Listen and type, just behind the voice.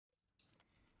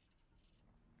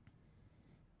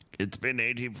It's been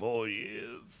 84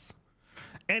 years.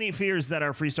 Any fears that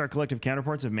our Freestar Collective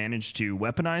counterparts have managed to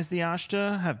weaponize the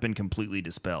Ashta have been completely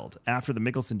dispelled. After the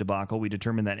Mickelson debacle, we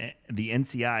determined that the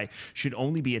NCI should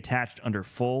only be attached under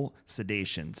full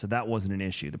sedation, so that wasn't an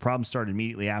issue. The problem started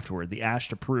immediately afterward. The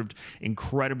Ashta proved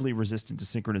incredibly resistant to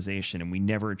synchronization, and we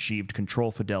never achieved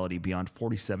control fidelity beyond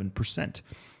 47%.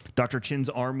 Dr. Chin's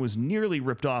arm was nearly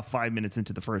ripped off 5 minutes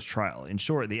into the first trial. In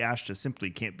short, the Ashta simply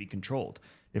can't be controlled.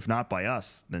 If not by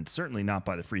us, then certainly not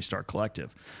by the Freestar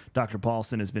Collective. Dr.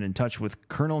 Paulson has been in touch with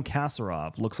Colonel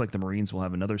Kasarov. Looks like the Marines will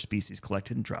have another species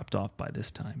collected and dropped off by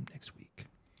this time next week.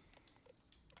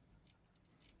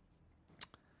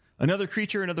 Another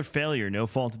creature, another failure. No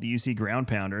fault of the UC ground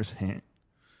pounders.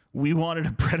 We wanted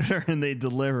a predator and they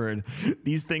delivered.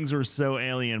 These things were so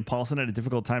alien. Paulson had a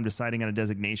difficult time deciding on a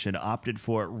designation, opted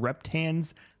for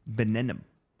Reptans Venenum.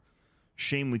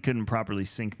 Shame we couldn't properly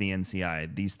sync the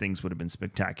NCI. These things would have been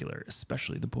spectacular,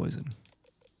 especially the poison.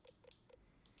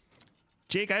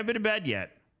 Jake, I haven't been to bed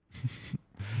yet.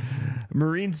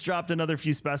 Marines dropped another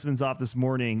few specimens off this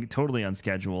morning, totally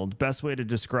unscheduled. Best way to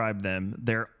describe them,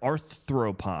 they're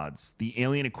arthropods, the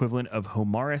alien equivalent of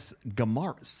Homarus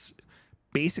gamaris.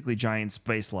 Basically giant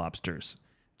space lobsters.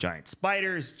 Giant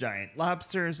spiders, giant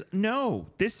lobsters. No,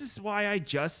 this is why I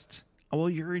just... Well,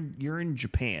 you're in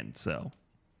Japan, so...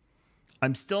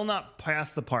 I'm still not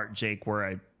past the part, Jake,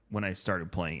 when I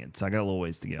started playing it, so I got a little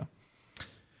ways to go.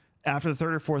 After the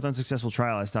third or fourth unsuccessful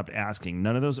trial, I stopped asking.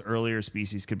 None of those earlier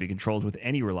species could be controlled with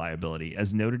any reliability.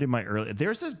 As noted in my earlier...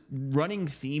 There's a running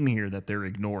theme here that they're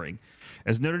ignoring.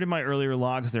 As noted in my earlier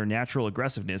logs, their natural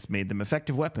aggressiveness made them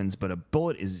effective weapons, but a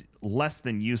bullet is less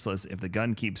than useless if the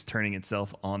gun keeps turning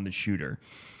itself on the shooter.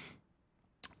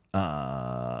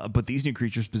 But these new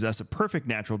creatures possess a perfect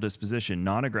natural disposition,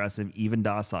 non-aggressive, even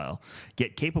docile,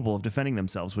 yet capable of defending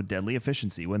themselves with deadly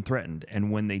efficiency when threatened.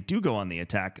 And when they do go on the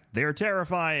attack, they're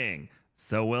terrifying.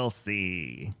 So we'll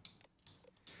see.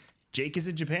 Jake is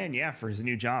in Japan, yeah, for his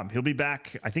new job. He'll be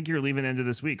back. I think you're leaving end of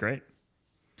this week, right?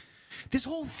 This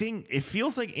whole thing, it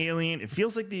feels like Alien. It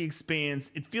feels like The Expanse.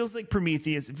 It feels like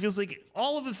Prometheus. It feels like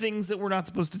all of the things that we're not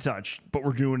supposed to touch, but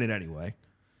we're doing it anyway.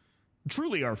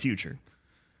 Truly our future.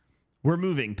 We're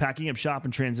moving, packing up shop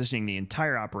and transitioning the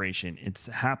entire operation. It's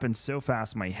happened so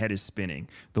fast, my head is spinning.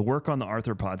 The work on the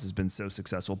arthropods has been so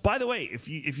successful. By the way, if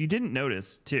you didn't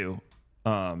notice, too,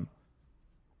 chat,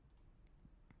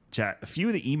 a few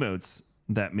of the emotes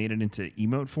that made it into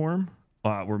emote form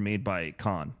were made by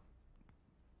Khan.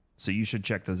 So you should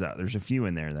check those out. There's a few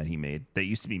in there that he made that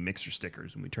used to be mixer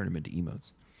stickers, and we turned them into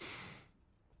emotes.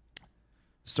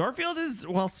 Starfield is,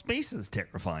 well, space is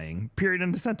terrifying. Period.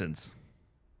 End of sentence.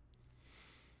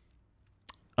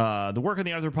 The work on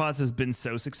the arthropods has been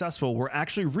so successful, we're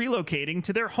actually relocating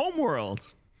to their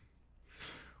homeworld.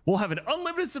 We'll have an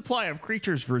unlimited supply of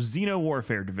creatures for Xeno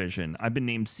Warfare Division. I've been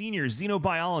named Senior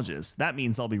Xenobiologist. That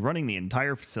means I'll be running the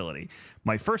entire facility.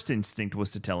 My first instinct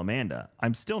was to tell Amanda.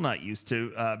 I'm still not used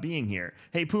to being here.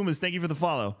 Hey, Pumas, thank you for the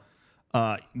follow.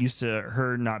 Used to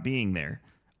her not being there.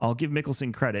 I'll give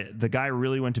Mickelson credit. The guy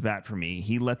really went to bat for me.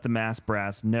 He let the mass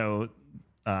brass know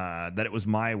that it was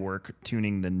my work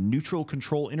tuning the neutral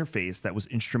control interface that was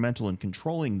instrumental in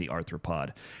controlling the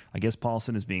arthropod. I guess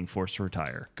Paulson is being forced to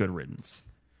retire. Good riddance.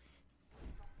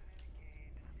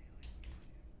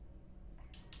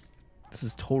 This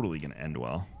is totally going to end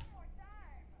well.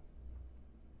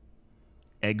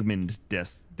 Eggman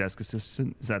desk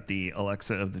assistant. Is that the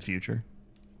Alexa of the future?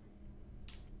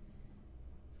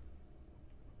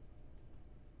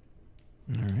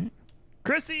 All right.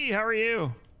 Chrissy, how are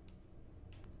you?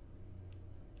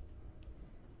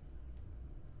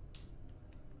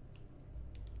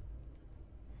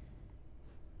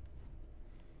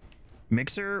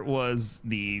 Mixer was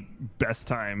the best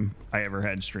time I ever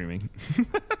had streaming.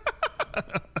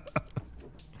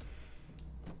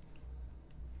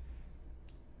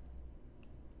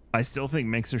 I still think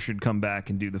Mixer should come back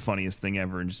and do the funniest thing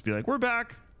ever and just be like, we're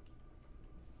back.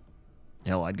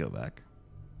 Hell, I'd go back.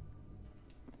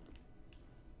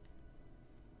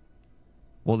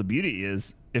 Well, the beauty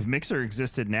is if Mixer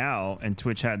existed now and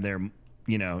Twitch had their,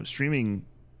 you know, streaming,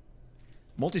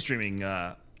 multi-streaming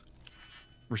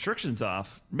restrictions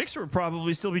off, Mixer would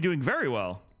probably still be doing very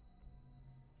well.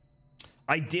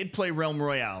 I did play Realm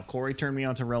Royale. Corey turned me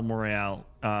on to Realm Royale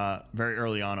very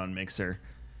early on Mixer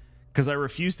because I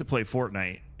refused to play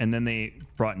Fortnite, and then they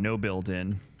brought no build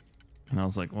in, and I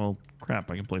was like, well, crap,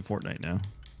 I can play Fortnite now.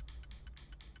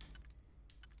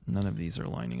 None of these are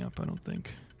lining up, I don't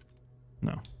think.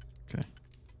 No. Okay.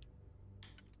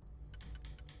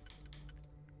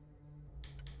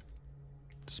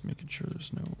 Just making sure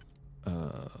there's no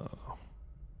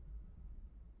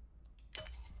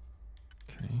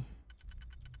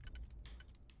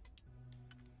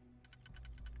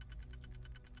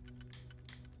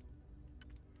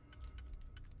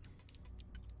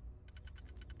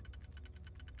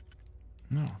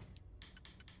No.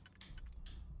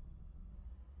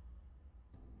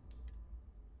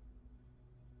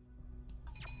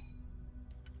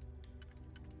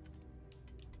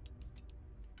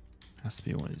 Has to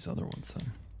be one of these other ones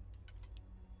then.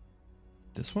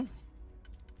 This one?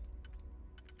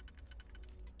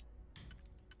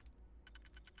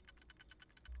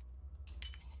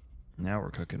 Now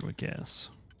we're cooking with gas.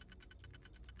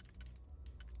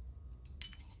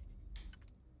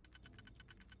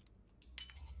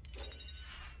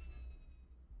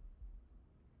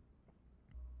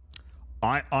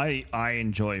 I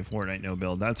enjoy Fortnite no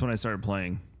build. That's when I started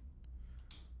playing.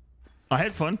 I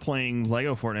had fun playing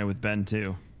Lego Fortnite with Ben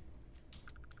too.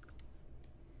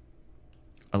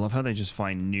 I love how they just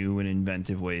find new and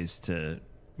inventive ways to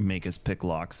make us pick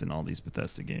locks in all these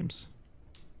Bethesda games.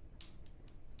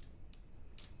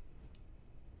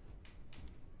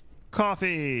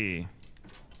 Coffee.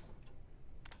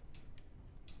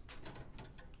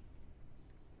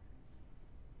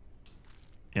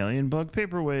 Alien bug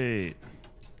paperweight.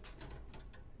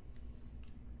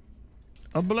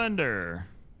 A blender.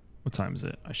 What time is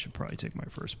it? I should probably take my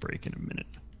first break in a minute.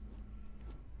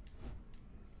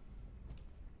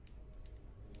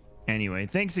 Anyway,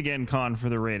 thanks again, Con, for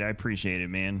the raid. I appreciate it,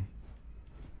 man.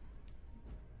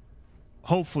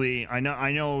 Hopefully, I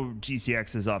know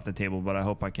GCX is off the table, but I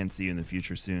hope I can see you in the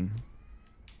future soon.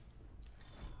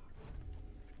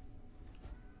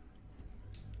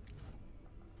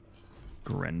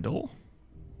 Grendel?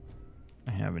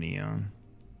 I have an Eon.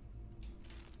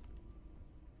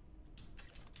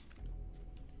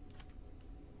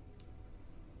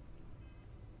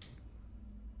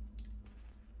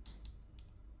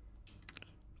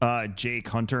 Jake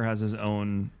Hunter has his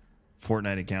own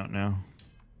Fortnite account now.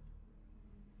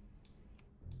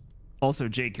 Also,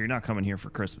 Jake, you're not coming here for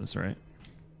Christmas, right?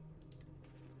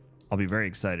 I'll be very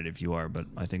excited if you are, but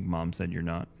I think Mom said you're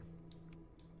not.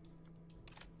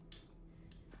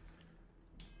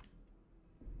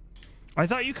 I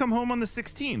thought you come home on the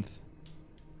 16th.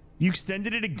 You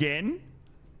extended it again?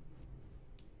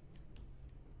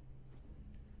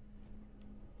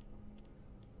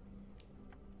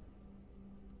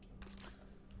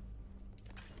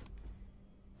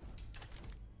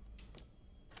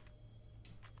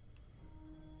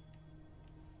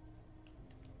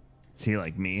 See,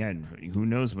 like me, who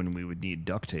knows when we would need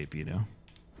duct tape, you know?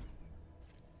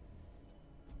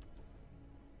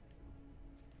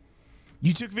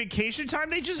 You took vacation time?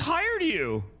 They just hired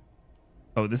you.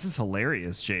 Oh, this is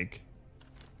hilarious, Jake.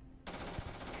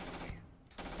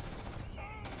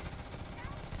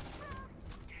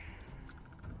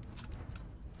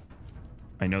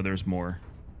 I know there's more.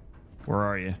 Where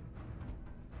are you?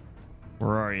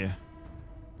 Where are you?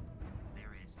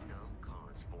 There is no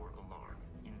cause for alarm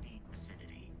in the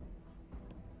vicinity.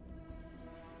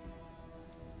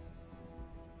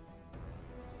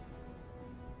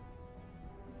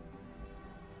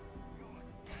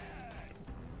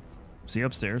 Is he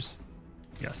upstairs?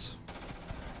 Yes.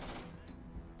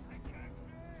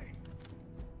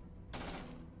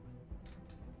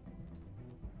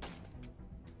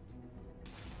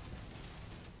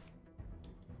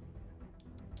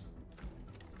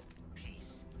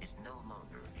 Peace is no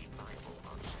longer a viable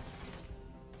option.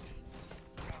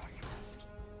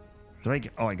 Did I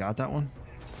get... Oh, I got that one?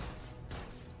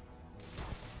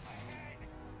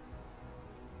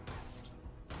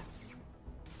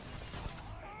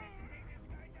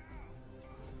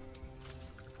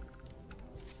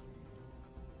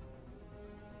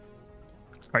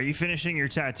 Are you finishing your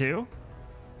tattoo?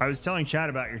 I was telling Chad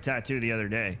about your tattoo the other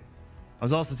day. I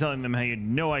was also telling them how you had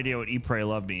no idea what Eat, Pray,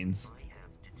 Love means. I have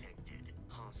detected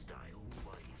hostile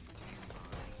life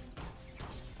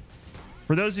nearby.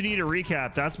 For those who need a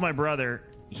recap, that's my brother.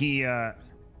 He's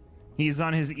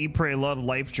on his Eat, Pray, Love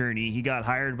life journey. He got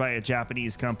hired by a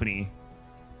Japanese company,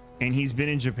 and he's been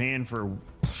in Japan for,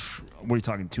 what are you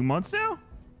talking, 2 months now?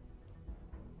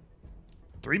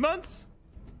 3 months?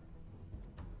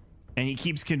 And he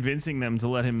keeps convincing them to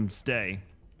let him stay.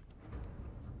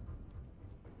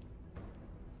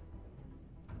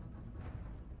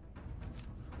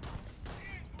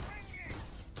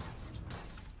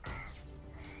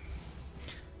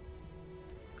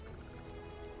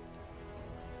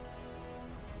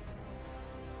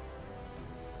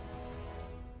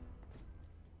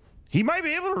 He might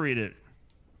be able to read it.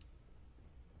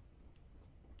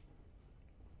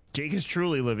 Jake is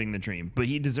truly living the dream, but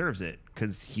he deserves it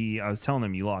because I was telling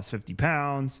him you lost 50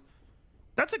 pounds.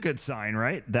 That's a good sign,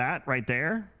 right? That right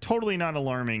there. Totally not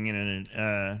alarming in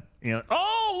an,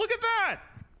 oh, look at that.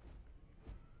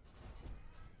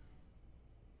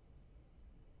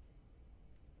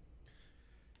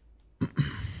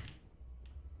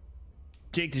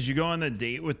 Jake, did you go on the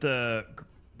date with the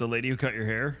lady who cut your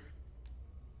hair?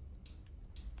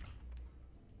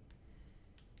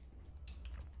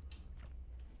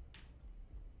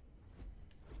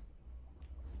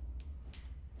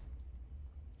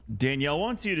 Danielle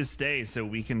wants you to stay so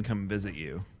we can come visit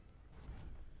you.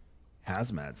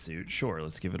 Hazmat suit. Sure,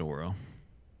 let's give it a whirl.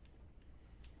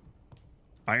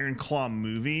 Iron Claw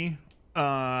movie?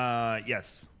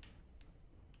 Yes.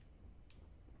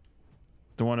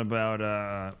 The one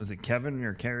about, was it Kevin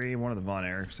or Carrie? One of the Von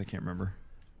Erichs. I can't remember.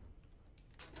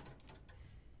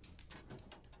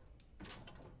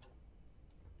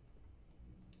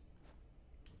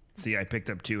 See, I picked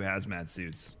up 2 hazmat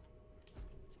suits.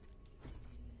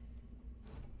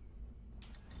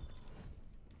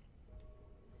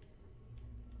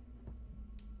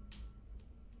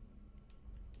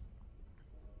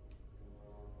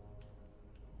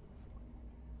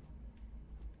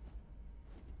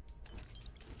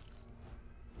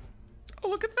 Oh,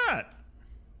 look at that.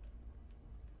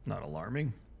 Not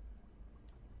alarming.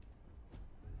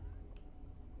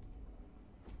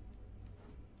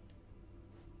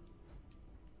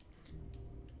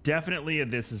 Definitely a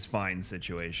this is fine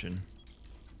situation.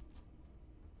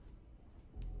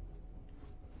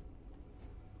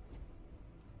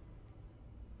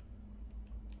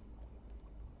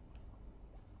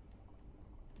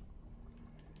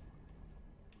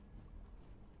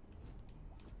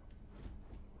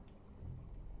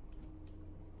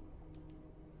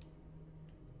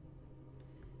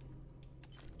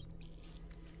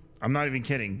 I'm not even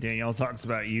kidding. Danielle talks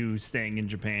about you staying in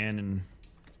Japan and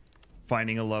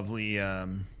finding a lovely,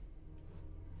 do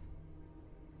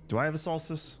I have a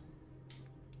solstice?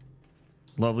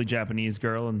 Lovely Japanese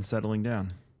girl and settling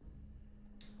down.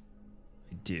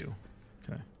 I do.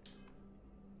 Okay.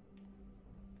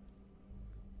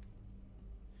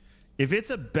 If it's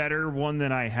a better one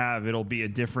than I have, it'll be a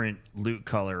different loot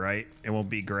color, right? It won't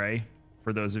be gray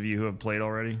for those of you who have played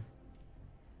already.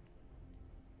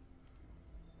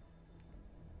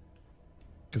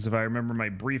 Because if I remember my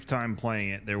brief time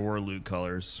playing it, there were loot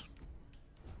colors.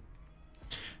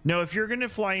 No, if you're gonna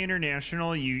fly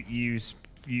international, you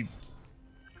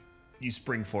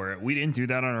spring for it. We didn't do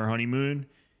that on our honeymoon.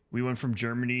 We went from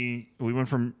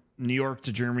New York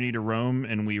to Germany to Rome,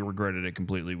 and we regretted it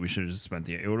completely. We should have just spent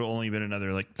it would have only been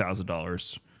another like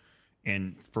 $1,000,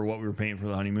 and for what we were paying for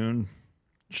the honeymoon,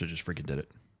 should have just freaking did it.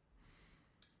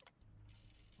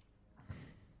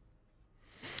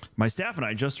 My staff and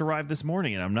I just arrived this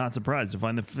morning, and I'm not surprised to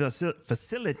find the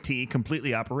facility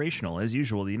completely operational. As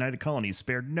usual, the United Colonies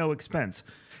spared no expense.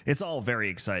 It's all very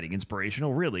exciting,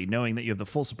 inspirational, really, knowing that you have the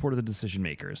full support of the decision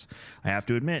makers. I have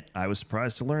to admit, I was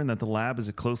surprised to learn that the lab is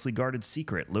a closely guarded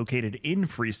secret located in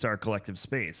Freestar Collective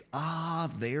space. Ah,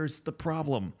 there's the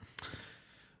problem.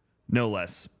 No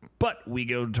less. But we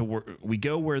go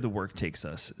where the work takes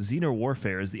us. Xeno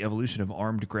warfare is the evolution of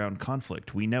armed ground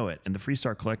conflict. We know it, and the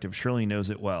Freestar Collective surely knows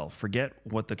it well. Forget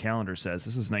what the calendar says.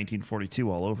 This is 1942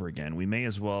 all over again. We may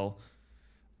as well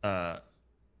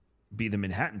be the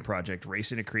Manhattan Project,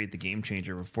 racing to create the game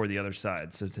changer before the other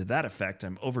side. So to that effect,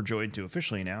 I'm overjoyed to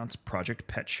officially announce Project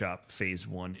Pet Shop Phase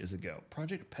 1 is a go.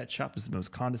 Project Pet Shop is the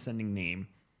most condescending name,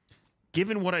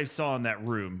 given what I saw in that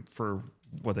room for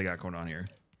what they got going on here.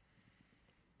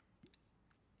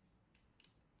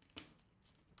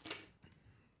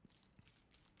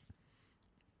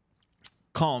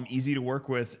 Calm, easy to work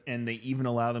with, and they even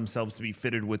allow themselves to be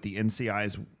fitted with the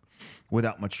NCIs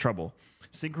without much trouble.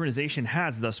 Synchronization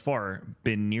has thus far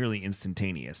been nearly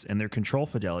instantaneous, and their control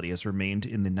fidelity has remained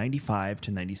in the 95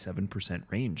 to 97%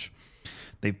 range.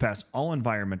 They've passed all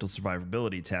environmental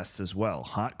survivability tests as well,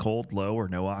 hot, cold, low, or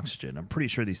no oxygen. I'm pretty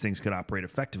sure these things could operate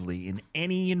effectively in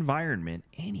any environment.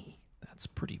 Any. That's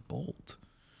pretty bold.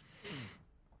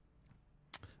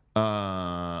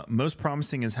 Most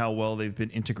promising is how well they've been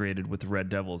integrated with the Red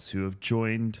Devils, who have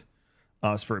joined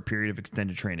us for a period of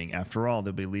extended training. After all,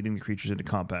 they'll be leading the creatures into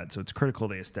combat, so it's critical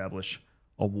they establish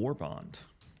a war bond.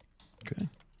 Okay.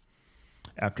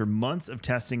 After months of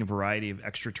testing a variety of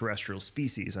extraterrestrial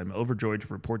species, I'm overjoyed to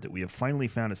report that we have finally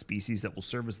found a species that will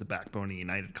serve as the backbone of the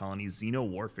United Colonies Xeno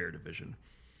Warfare Division.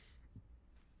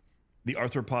 The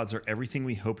arthropods are everything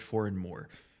we hoped for and more.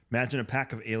 Imagine a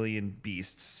pack of alien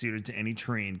beasts suited to any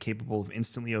terrain, capable of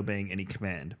instantly obeying any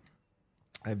command.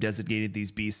 I've designated these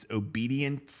beasts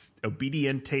obedientes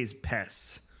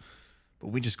pes, but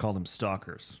we just call them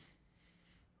stalkers.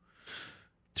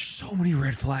 There's so many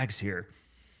red flags here.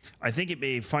 I think it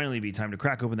may finally be time to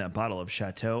crack open that bottle of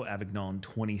Chateau Avignon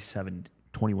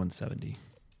 2170.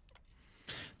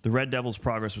 The Red Devil's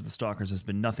progress with the Stalkers has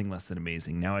been nothing less than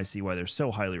amazing. Now I see why they're so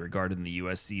highly regarded in the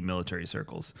USC military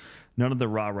circles. None of the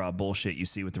rah-rah bullshit you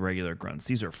see with the regular grunts.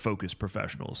 These are focused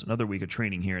professionals. Another week of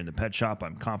training here in the pet shop.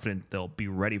 I'm confident they'll be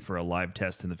ready for a live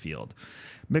test in the field.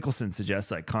 Mickelson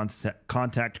suggests I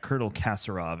contact Colonel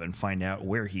Kasarov and find out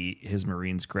where his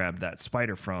Marines grabbed that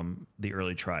spider from the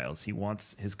early trials. He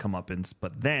wants his comeuppance,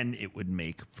 but then it would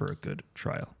make for a good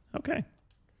trial. Okay.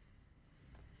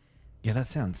 Yeah, that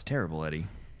sounds terrible, Eddie.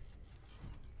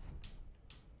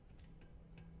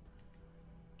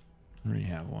 I already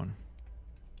have one.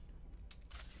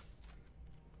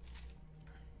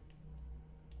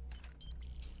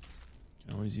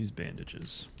 Can always use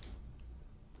bandages.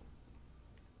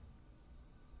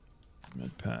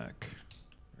 Med pack.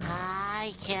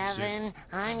 Hi, Kevin.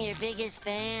 I'm your biggest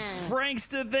fan.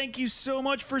 Franksta, thank you so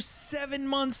much for 7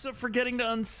 months of forgetting to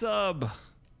unsub.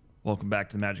 Welcome back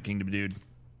to the Magic Kingdom, dude.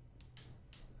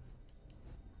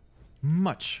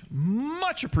 Much,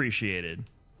 much appreciated.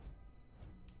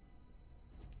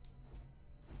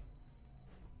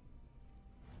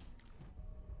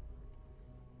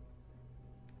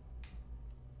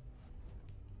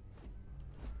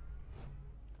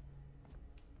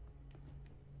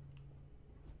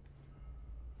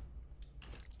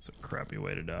 It's a crappy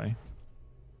way to die.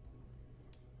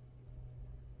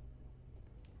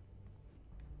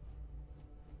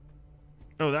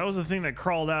 Oh, that was the thing that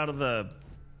crawled out of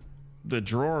the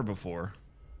drawer before.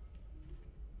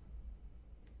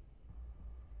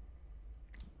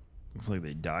 Looks like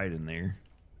they died in there.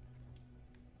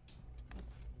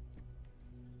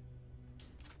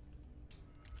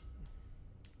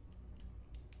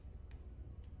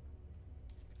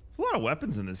 There's a lot of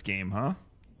weapons in this game, huh?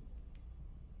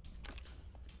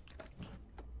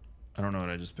 I don't know what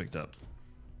I just picked up.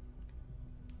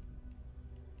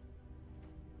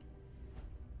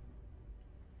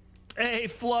 Hey,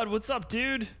 Flood, what's up,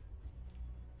 dude?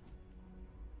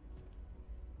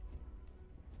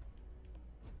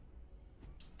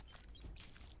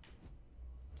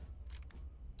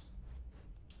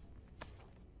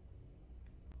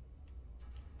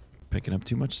 Picking up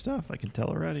too much stuff, I can tell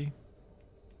already.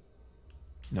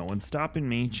 No one's stopping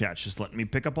me. Chat's just letting me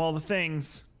pick up all the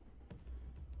things.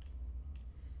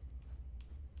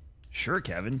 Sure,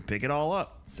 Kevin, pick it all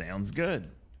up. Sounds good.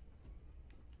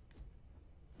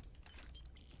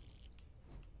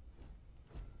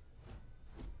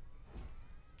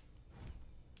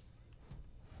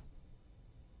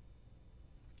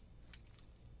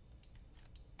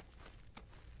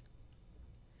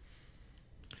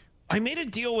 I made a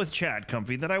deal with Chad,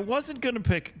 Comfy, that I wasn't going to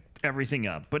pick everything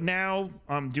up, but now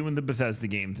I'm doing the Bethesda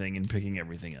game thing and picking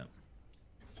everything up.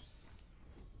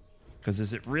 Because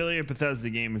is it really a Bethesda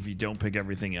game if you don't pick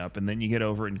everything up and then you get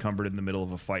over encumbered in the middle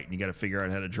of a fight and you got to figure out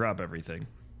how to drop everything?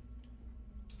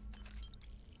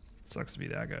 Sucks to be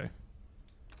that guy.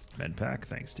 Med pack,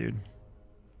 thanks, dude.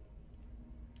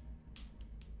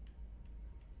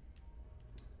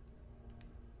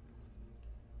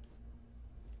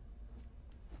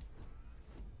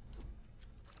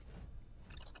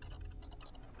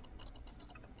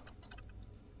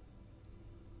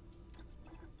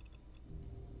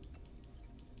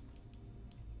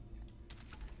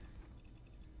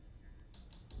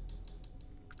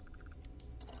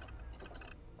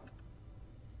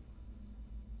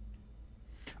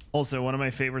 Also, one of my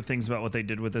favorite things about what they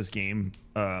did with this game,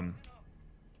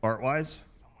 art-wise,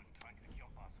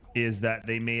 is that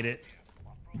they made it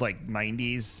like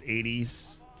 90s,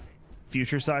 80s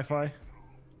future sci-fi.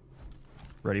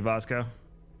 Ready, Bosco?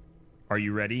 Are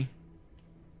you ready?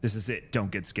 This is it.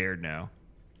 Don't get scared now.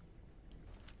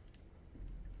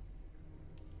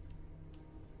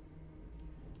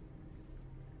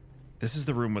 This is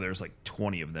the room where there's like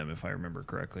 20 of them, if I remember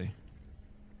correctly.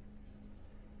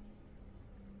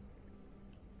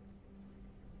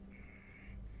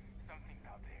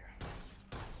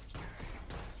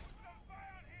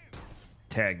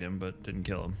 Tagged him, but didn't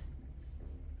kill him.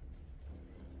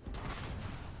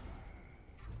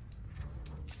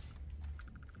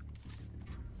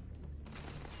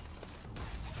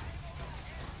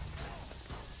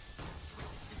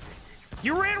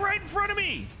 You ran right in front of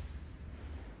me!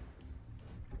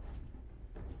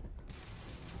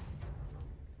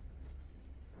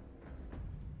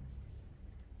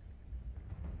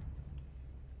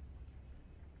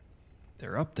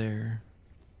 They're up there.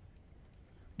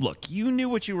 Look, you knew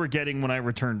what you were getting when I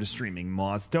returned to streaming,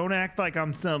 Moss. Don't act like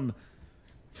I'm some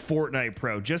Fortnite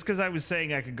pro. Just because I was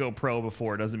saying I could go pro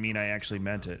before doesn't mean I actually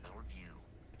meant it.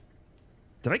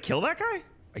 Did I kill that guy?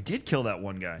 I did kill that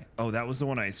one guy. Oh, that was the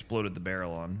one I exploded the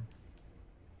barrel on.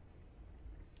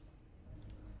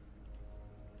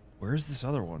 Where's this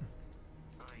other one?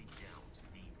 I doubt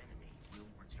the enemy will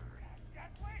return.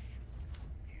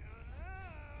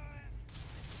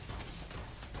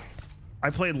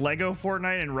 I played Lego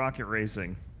Fortnite and Rocket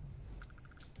Racing.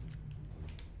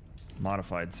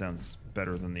 Modified sounds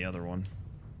better than the other one.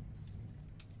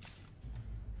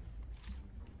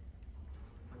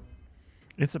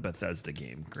 It's a Bethesda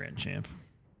game, Grand Champ.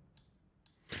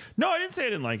 No, I didn't say I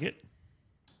didn't like it.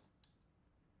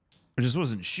 I just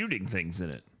wasn't shooting things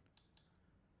in it.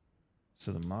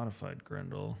 So the modified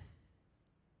Grendel,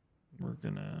 we're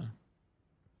gonna...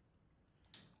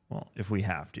 Well, if we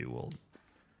have to, we'll...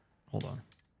 Hold on.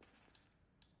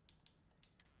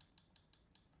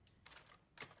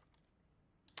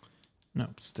 No,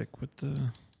 stick with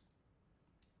the...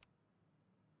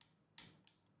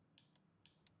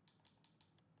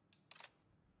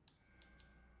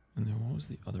 And then what was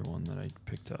the other one that I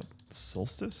picked up?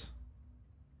 Solstice?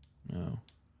 No.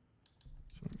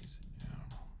 That's what I'm using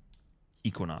now.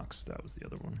 Equinox, that was the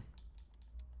other one.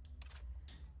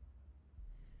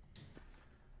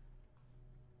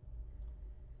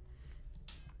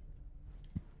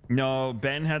 No,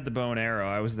 Ben had the bow and arrow.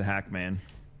 I was the hack man.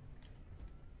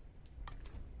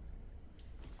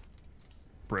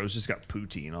 Bro's just got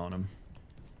poutine on him.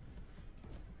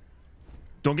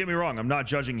 Don't get me wrong. I'm not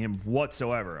judging him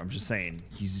whatsoever. I'm just saying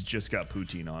he's just got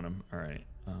poutine on him. All right.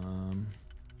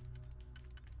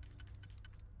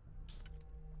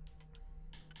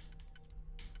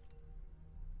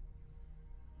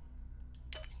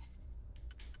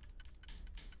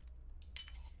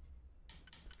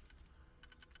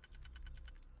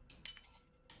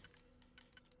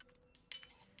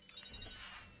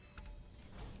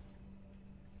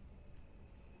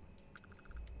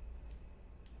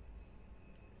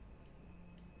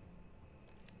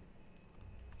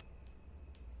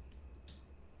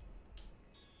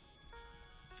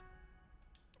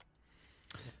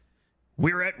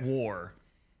 We're at war.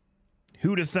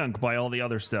 Who'd have thunk by all the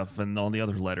other stuff and all the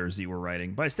other letters you were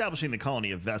writing? By establishing the colony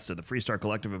of Vesta, the Freestar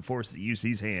Collective enforced the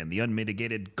UC's hand, the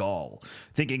unmitigated gall,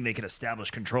 thinking they could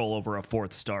establish control over a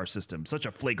fourth star system. Such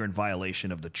a flagrant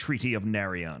violation of the Treaty of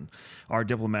Narion. Our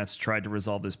diplomats tried to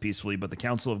resolve this peacefully, but the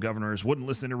Council of Governors wouldn't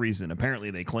listen to reason. Apparently,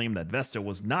 they claimed that Vesta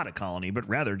was not a colony, but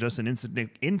rather just an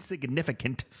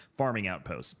insignificant farming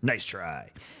outpost. Nice try.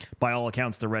 By all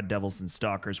accounts, the Red Devils and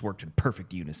Stalkers worked in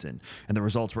perfect unison, and the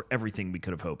results were everything we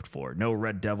could have hoped for. No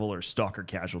Red Devil or Stalker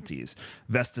casualties.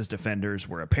 Vesta's defenders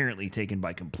were apparently taken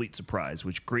by complete surprise,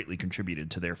 which greatly contributed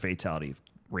to their fatality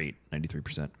rate,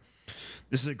 93%.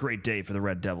 This is a great day for the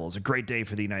Red Devils, a great day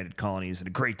for the United Colonies, and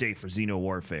a great day for Xeno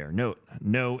Warfare. Note,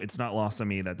 no, it's not lost on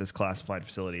me that this classified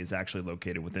facility is actually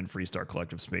located within Freestar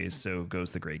Collective space, so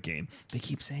goes the great game. They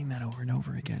keep saying that over and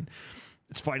over again.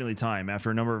 It's finally time.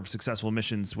 After a number of successful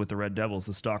missions with the Red Devils,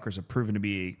 the Stalkers have proven to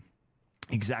be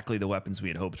exactly the weapons we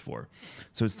had hoped for.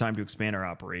 So it's time to expand our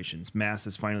operations. MASS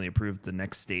has finally approved the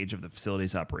next stage of the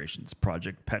facility's operations.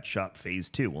 Project Pet Shop Phase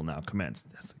 2 will now commence.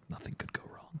 That's like, nothing could go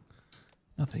wrong.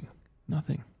 Nothing.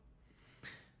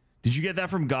 Did you get that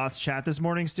from Goth's chat this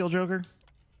morning, Steel Joker?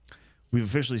 We've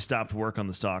officially stopped work on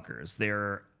the Stalkers.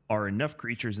 There are enough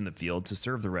creatures in the field to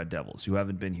serve the Red Devils, who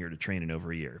haven't been here to train in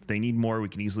over a year. If they need more, we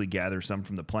can easily gather some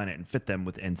from the planet and fit them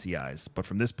with NCIs. But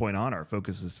from this point on, our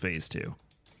focus is Phase 2.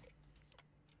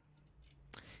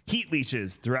 Heat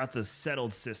leeches throughout the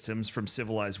settled systems from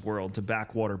civilized world to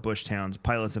backwater bush towns.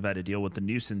 Pilots have had to deal with the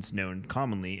nuisance known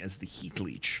commonly as the heat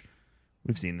leech.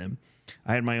 We've seen them.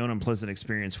 I had my own unpleasant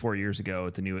experience 4 years ago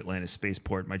at the New Atlantis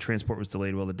spaceport. My transport was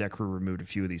delayed while the deck crew removed a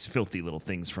few of these filthy little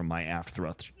things from my aft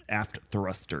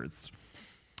thrusters.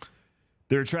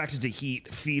 They're attracted to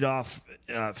heat, feed off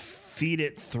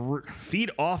it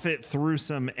through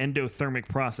some endothermic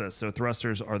process, so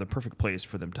thrusters are the perfect place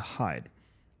for them to hide.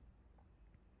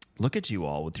 Look at you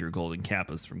all with your golden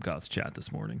kappas from Goth's chat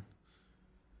this morning.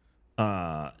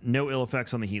 No ill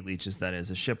effects on the heat leeches, that is.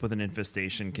 A ship with an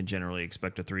infestation can generally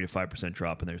expect a 3 to 5%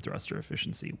 drop in their thruster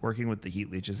efficiency. Working with the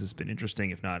heat leeches has been interesting,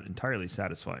 if not entirely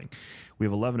satisfying. We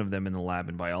have 11 of them in the lab,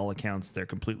 and by all accounts, they're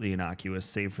completely innocuous,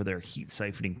 save for their heat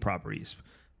siphoning properties.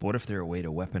 But what if there are a way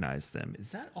to weaponize them? Is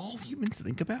that all humans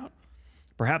think about?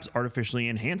 Perhaps artificially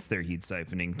enhance their heat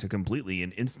siphoning to completely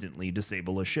and instantly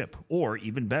disable a ship, or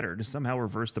even better, to somehow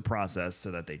reverse the process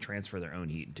so that they transfer their own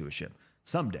heat into a ship.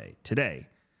 Someday, today,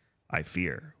 I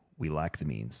fear we lack the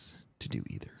means to do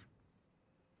either.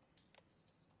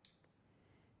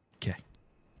 Okay.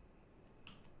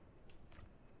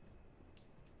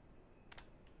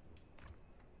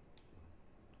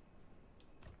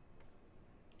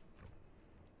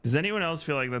 Does anyone else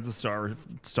feel like that's a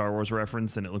Star Wars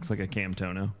reference and it looks like a Cam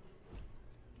Tono?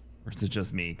 Or is it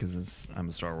just me because I'm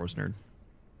a Star Wars nerd?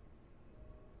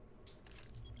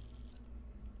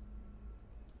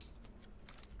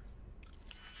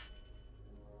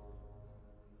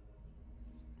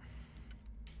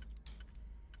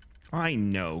 I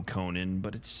know, Conan,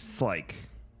 but it's just like,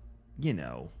 you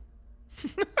know.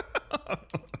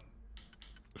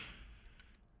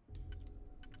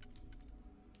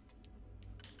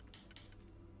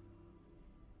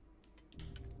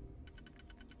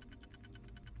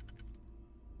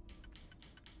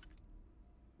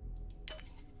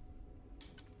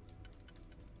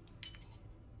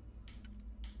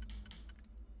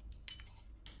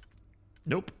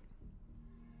 Nope.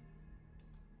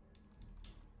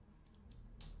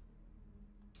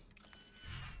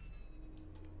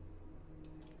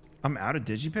 I'm out of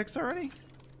digipicks already?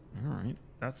 Alright,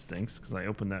 that stinks, because I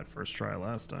opened that first try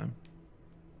last time.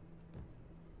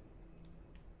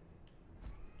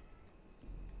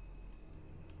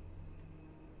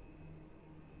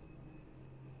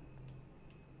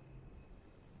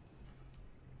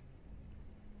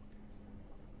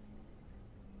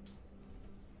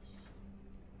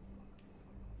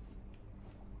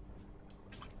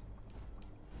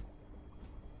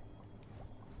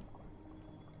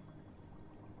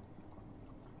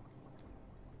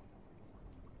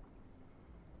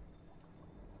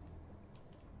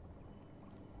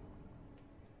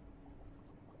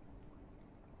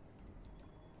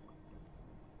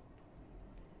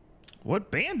 What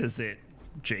band is it,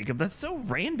 Jacob? That's so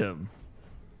random.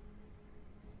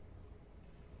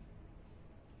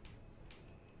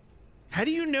 How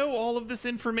do you know all of this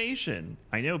information?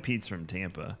 I know Pete's from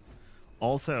Tampa.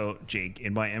 Also, Jake,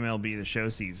 in my MLB The Show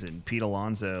season, Pete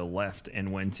Alonso left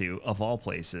and went to, of all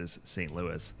places, St.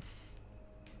 Louis.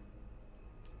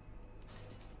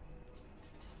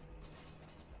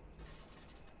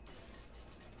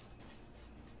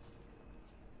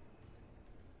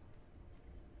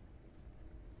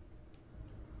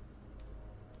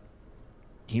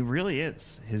 He really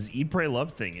is. His Eat, Pray,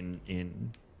 Love thing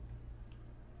in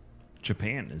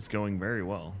Japan is going very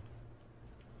well.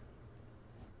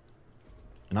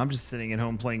 And I'm just sitting at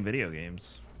home playing video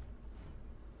games.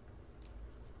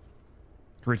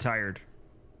 Retired.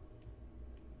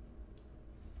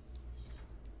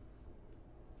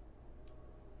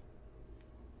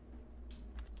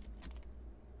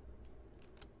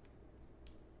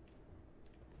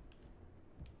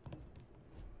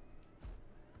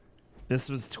 This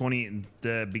was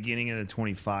the beginning of the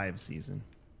 25 season.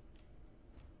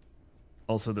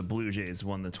 Also, the Blue Jays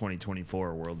won the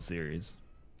 2024 World Series.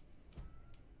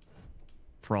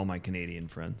 For all my Canadian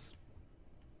friends.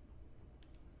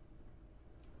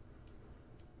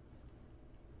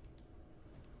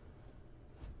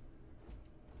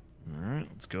 All right,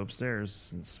 let's go upstairs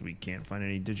since we can't find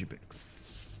any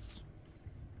digipicks.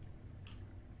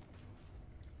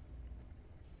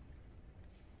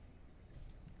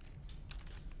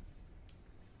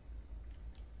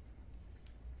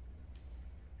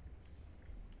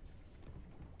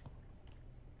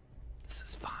 This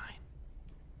is fine.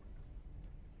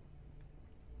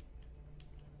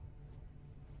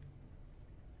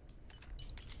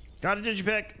 Got a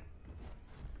digipick.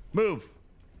 Move.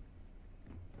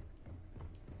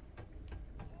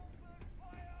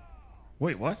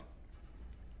 Wait, what?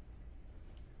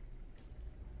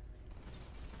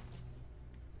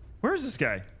 Where is this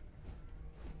guy?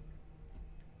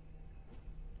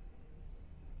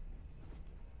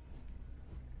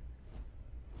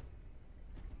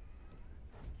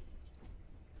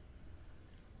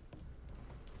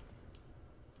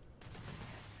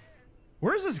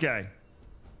 Where is this guy?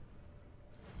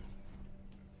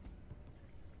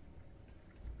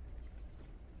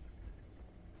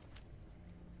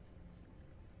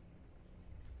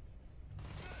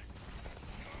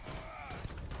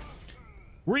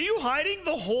 Were you hiding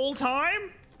the whole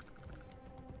time?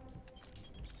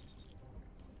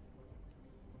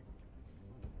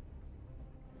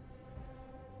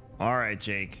 All right,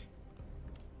 Jake.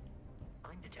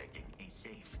 I'm detecting a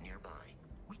safe nearby.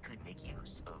 We could make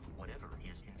use of whatever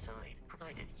is inside,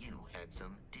 provided you had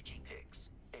some digipicks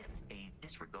and a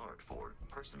disregard for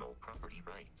personal property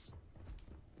rights.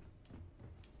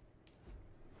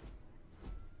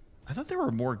 I thought there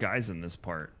were more guys in this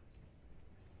part.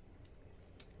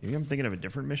 Maybe I'm thinking of a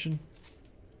different mission.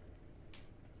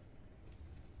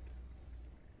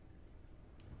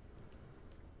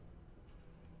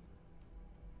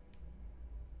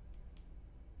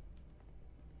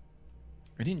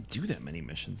 I didn't do that many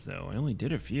missions, though. I only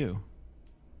did a few.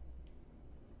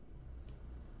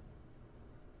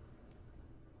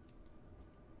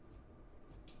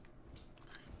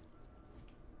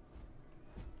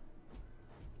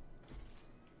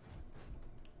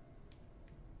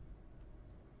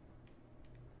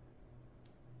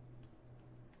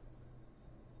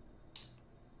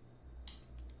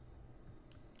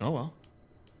 Oh, well.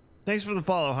 Thanks for the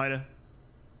follow, Haida.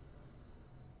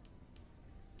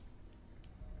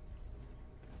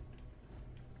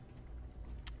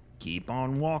 Keep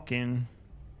on walking.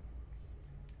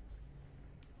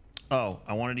 Oh,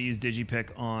 I wanted to use Digipick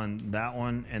on that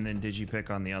one and then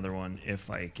Digipick on the other one if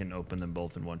I can open them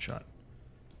both in one shot.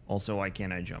 Also, why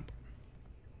can't I jump?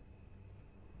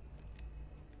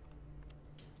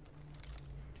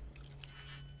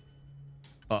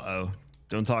 Uh-oh.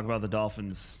 Don't talk about the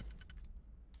dolphins.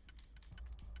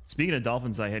 Speaking of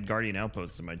dolphins, I had Guardian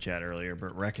Outposts in my chat earlier,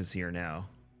 but Rec is here now.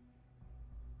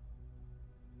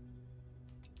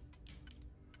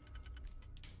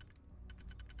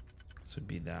 This would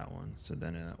be that one. So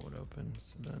then that would open.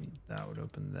 So then that would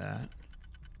open that.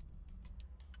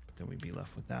 But then we'd be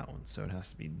left with that one. So it has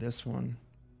to be this one.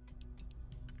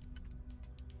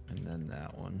 And then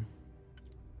that one.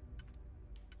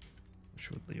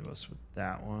 Which would leave us with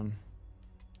that one.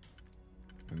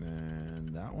 And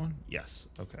then that one. Yes.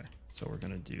 Okay. So we're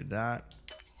going to do that.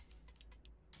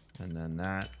 And then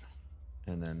that.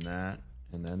 And then that.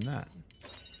 And then that.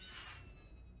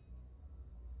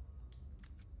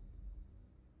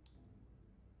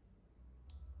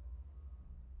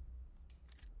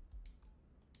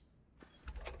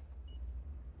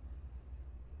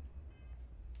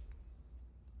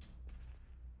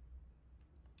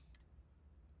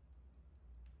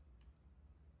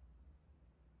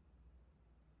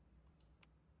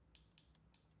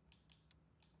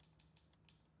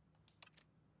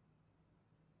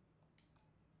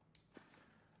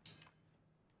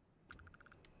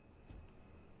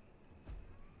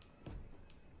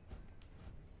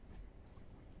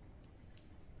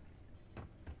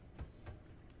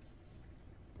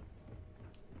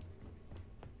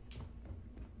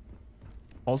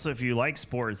 Also, if you like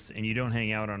sports and you don't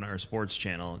hang out on our sports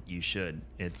channel, you should.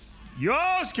 It's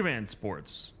Yo's Command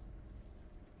Sports.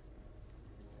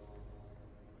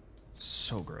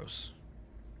 So gross.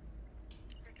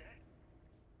 We're dead.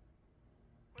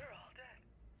 We're all dead.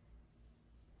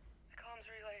 The comms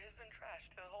relay has been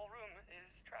trashed. The whole room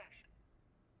is trashed.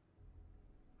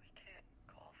 We can't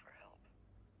call for help.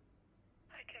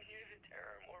 I can hear the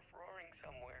terror morph roaring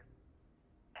somewhere.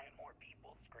 And more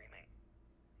people screaming.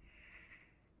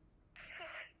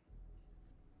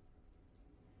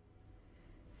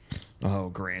 Oh,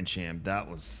 Grand Champ, that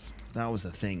was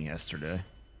a thing yesterday.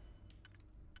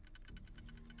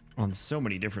 On so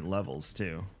many different levels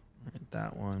too. All right,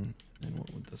 that one. And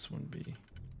what would this one be?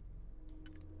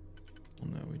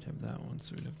 Well, no, we'd have that one,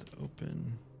 so we'd have to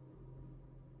open.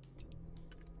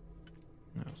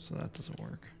 No, so that doesn't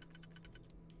work.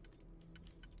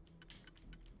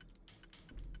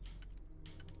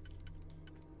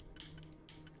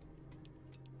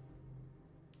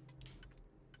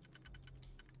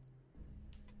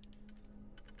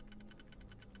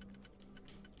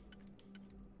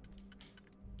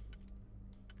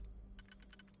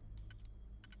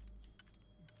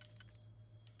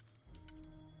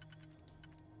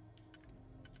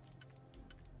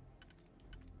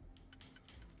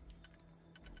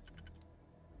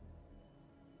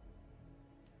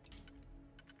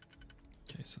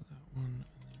 Okay, so that one,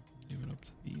 and then leave it up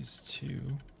to these two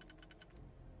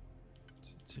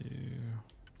to do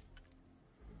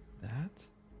that.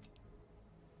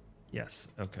 Yes,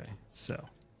 okay, so I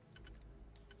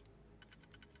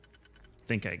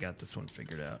think I got this one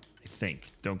figured out. I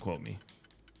think, don't quote me.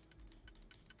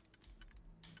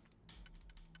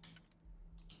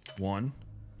 1,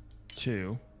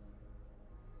 2.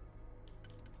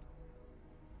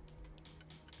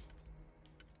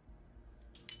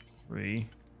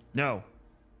 No.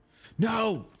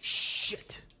 No!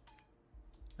 Shit!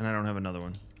 And I don't have another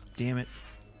one. Damn it.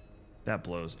 That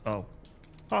blows. Oh.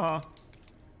 Haha.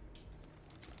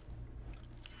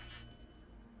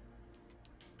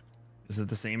 Is it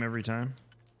the same every time?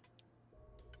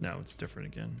 No, it's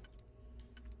different again.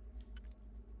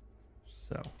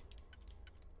 So.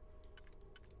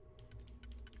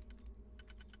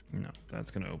 No,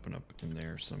 that's going to open up in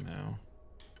there somehow.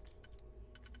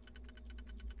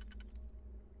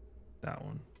 That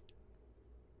one.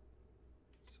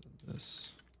 So this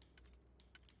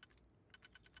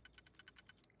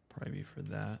probably be for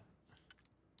that.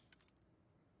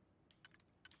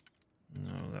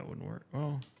 No, that wouldn't work.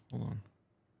 Oh, hold on.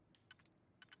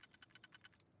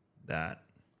 That.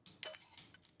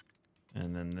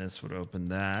 And then this would open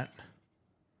that.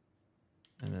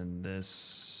 And then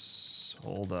this,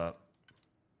 hold up.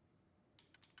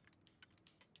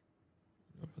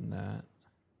 Open that.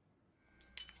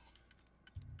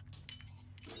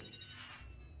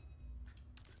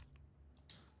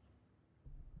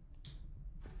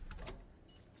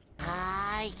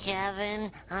 Hi, Kevin.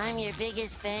 I'm your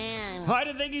biggest fan. Hi,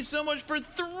 and thank you so much for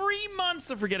 3 months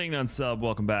of forgetting to unsub.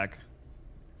 Welcome back.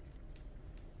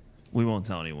 We won't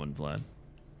tell anyone, Vlad.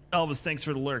 Elvis, thanks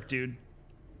for the lurk, dude.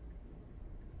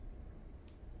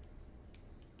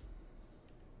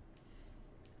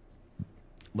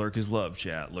 Lurk is love,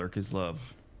 chat. Lurk is love.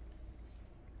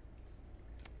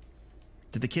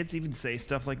 Did the kids even say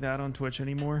stuff like that on Twitch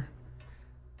anymore?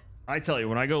 I tell you,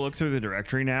 when I go look through the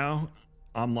directory now,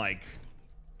 I'm like,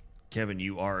 Kevin,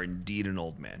 you are indeed an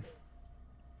old man.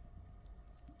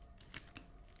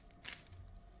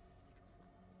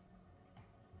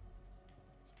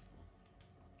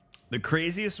 The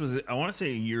craziest was, I want to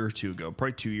say a year or two ago,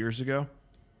 probably 2 years ago.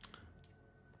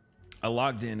 I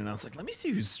logged in and I was like, let me see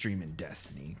who's streaming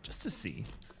Destiny, just to see.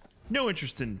 No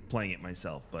interest in playing it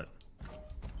myself, but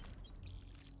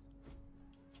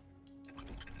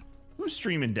who's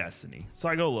streaming Destiny? So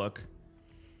I go look.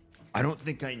 I don't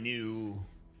think I knew.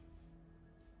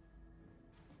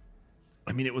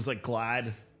 I mean, it was like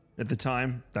Glad at the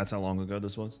time. That's how long ago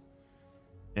this was.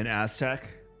 And Aztec.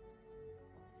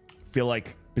 Feel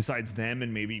like besides them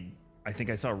and maybe I think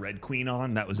I saw Red Queen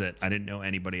on. That was it. I didn't know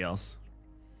anybody else.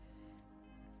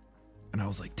 And I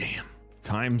was like, damn,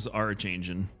 times are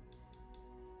changing.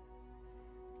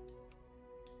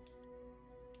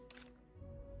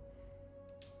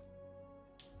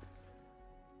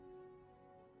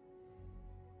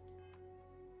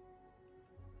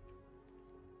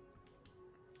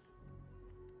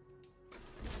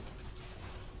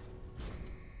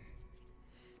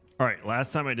 All right,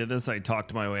 last time I did this, I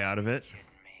talked my way out of it.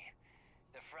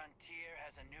 The Frontier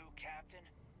has a new captain?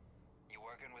 You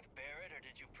working with Barrett, or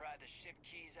did you pry the ship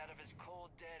keys out of his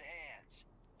cold, dead hands?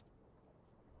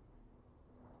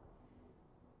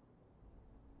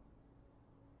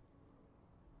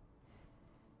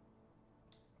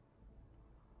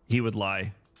 He would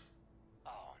lie.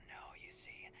 Oh no, you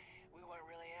see, we weren't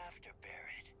really after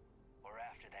Barrett. We're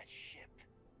after that ship.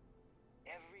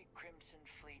 Every Crimson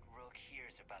Fleet rook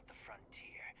hears about the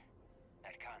Frontier.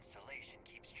 That constellation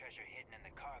keeps treasure hidden in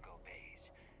the cargo bays.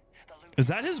 Is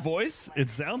that his voice? It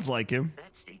sounds like him.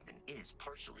 That statement is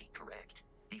partially correct.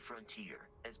 The Frontier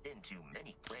has been to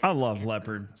many planets. I love and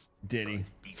Leopard moons, Diddy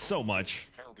but the so only much.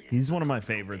 things held in He's one of my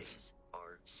cargo favorites. bays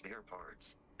are spare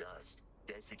parts, dust,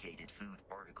 desiccated food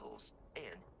particles,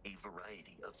 and a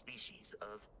variety of species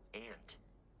of ant.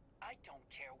 I don't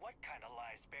care what kind of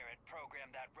lies Barrett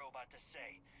programmed that robot to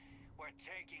say. We're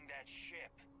taking that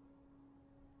ship.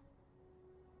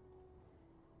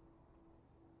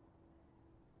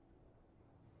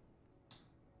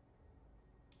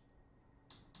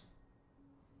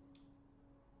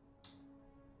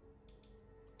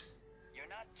 You're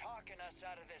not talking us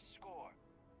out of this score.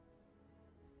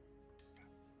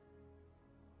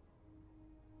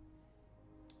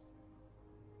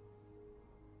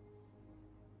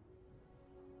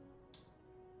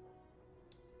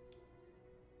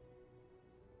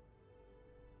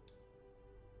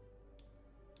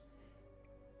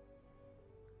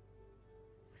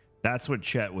 That's what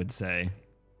Chet would say.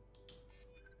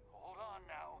 Hold on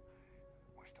now.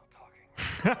 We're still talking.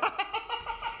 There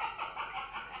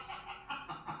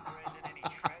isn't any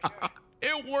treasure.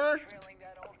 It worked. Trailing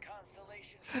that old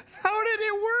constellation. How did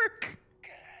it work?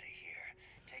 Get out of here.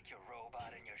 Take your robot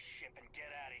and your ship and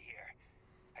get out of here.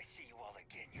 I see you all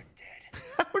again. You're dead.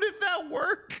 How did that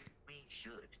work? We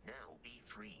should now be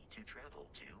free to travel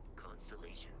to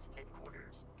Constellation's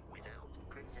headquarters without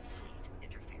Crimson Fleet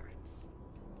interference.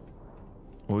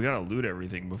 Well, we gotta loot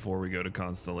everything before we go to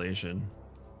Constellation.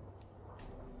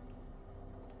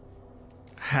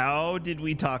 How did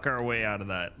we talk our way out of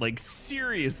that? Like,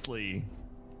 seriously.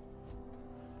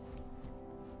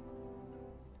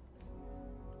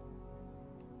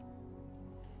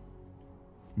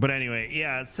 But anyway,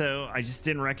 yeah, so I just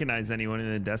didn't recognize anyone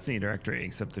in the Destiny directory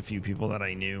except a few people that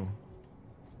I knew.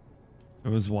 It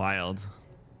was wild.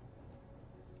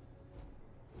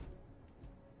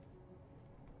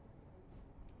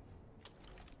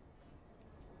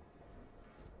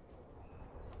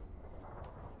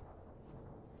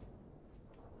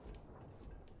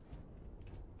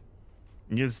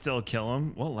 You can still kill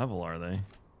them? What level are they?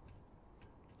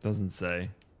 Doesn't say.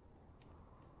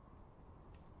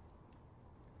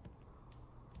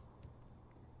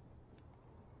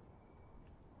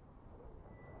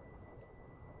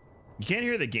 You can't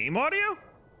hear the game audio?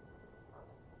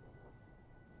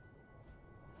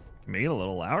 Make it a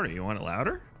little louder. You want it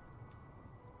louder?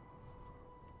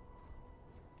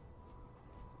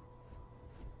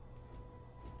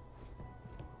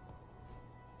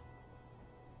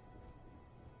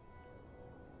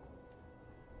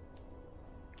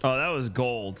 Oh, that was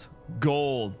gold.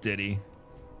 Gold, Diddy.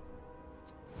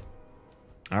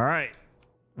 All right.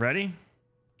 Ready?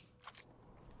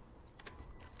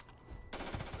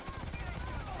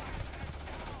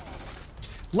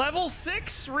 Level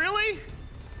 6? Really?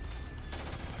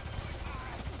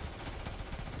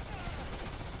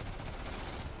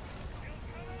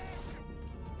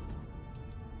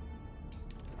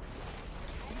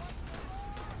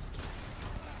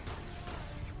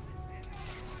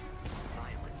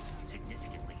 Violence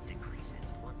significantly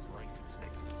decreases one's life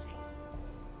expectancy.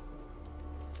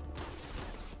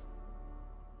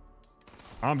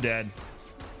 I'm dead.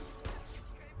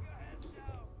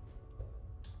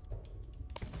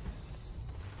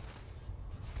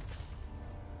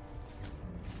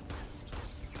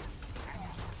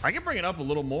 I can bring it up a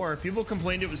little more. People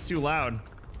complained it was too loud.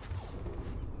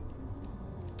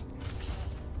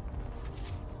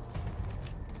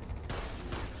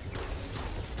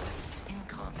 In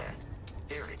combat,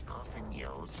 Barrett often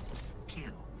yells,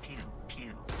 pew, pew,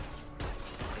 pew.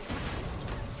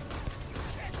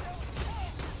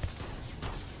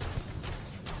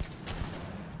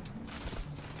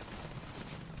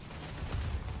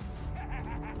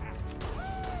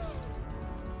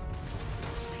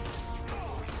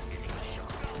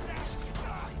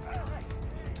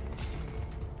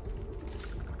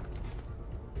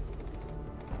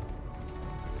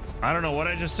 I don't know what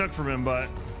I just took from him, but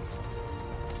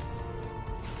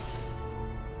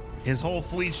his whole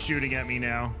fleet's shooting at me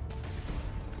now.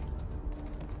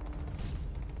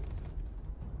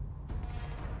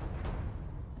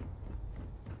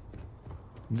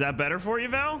 Is that better for you,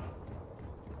 Val?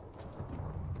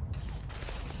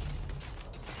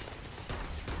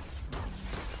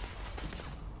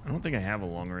 I don't think I have a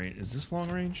long range. Is this long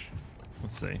range?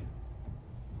 Let's see.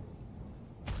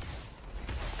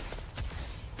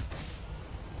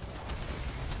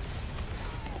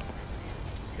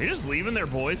 Are they just leaving their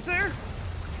boys there?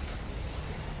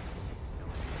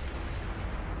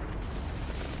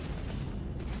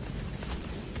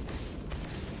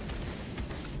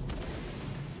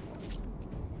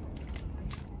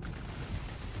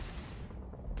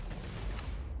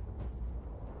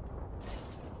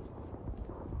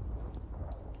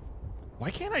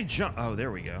 Why can't I jump? Oh,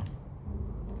 there we go.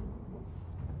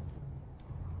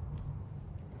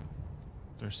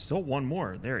 There's still one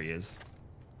more. There he is.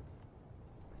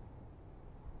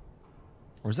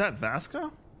 Or is that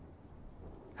Vasco?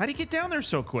 How'd he get down there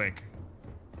so quick?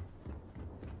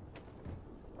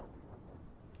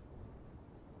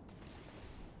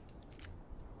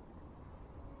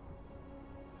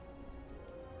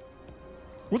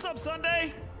 What's up,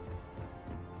 Sunday?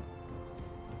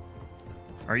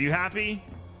 Are you happy?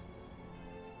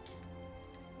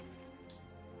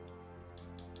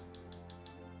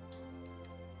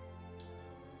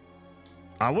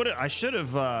 I should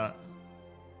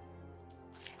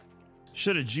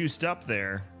have juiced up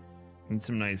there. Need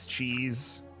some nice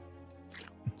cheese.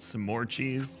 Some more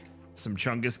cheese. Some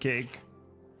Chungus cake.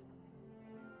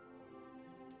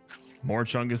 More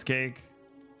Chungus cake.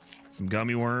 Some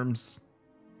gummy worms.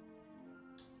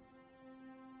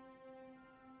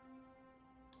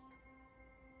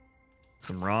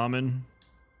 Some ramen.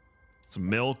 Some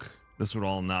milk. This would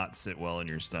all not sit well in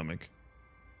your stomach.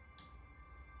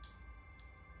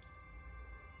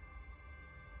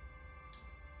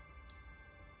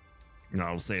 No,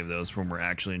 I'll save those for when we're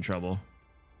actually in trouble.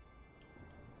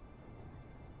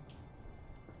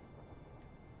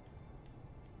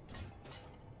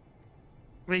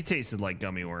 They tasted like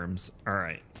gummy worms. All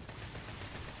right.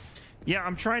 Yeah,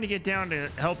 I'm trying to get down to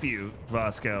help you,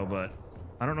 Vasco, but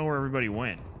I don't know where everybody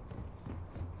went.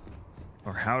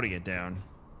 Or how to get down.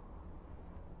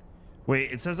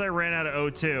 Wait, it says I ran out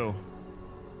of O2.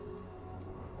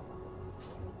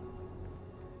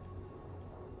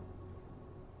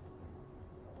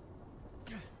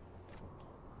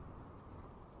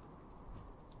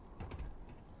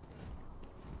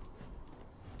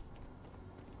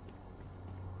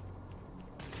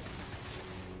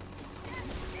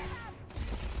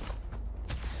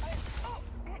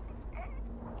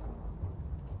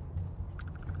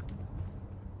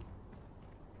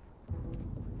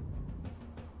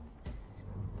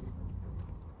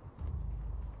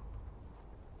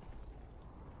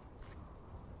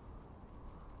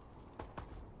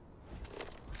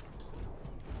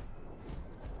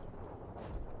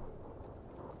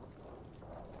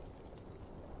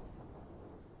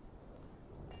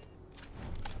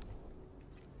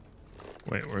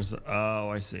 Wait, where's the... Oh,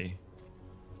 I see.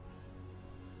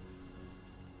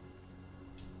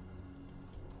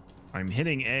 I'm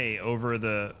hitting A over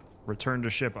the return to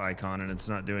ship icon and it's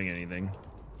not doing anything.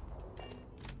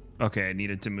 Okay, I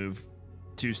needed to move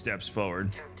 2 steps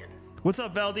forward. Captain, What's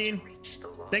up, Valdine? reach the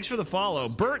launch Thanks for the follow.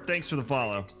 Bert, thanks for the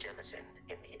follow. Jemison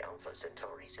in the Alpha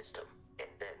Centauri system, and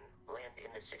then land in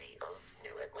the city of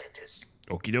New Atlantis.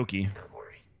 Okie dokie. Don't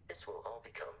worry,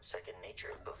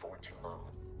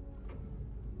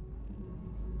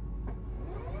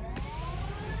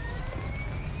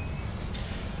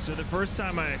 So the first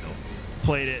time I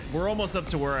played it, we're almost up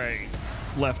to where I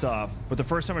left off, but the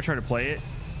first time I tried to play it,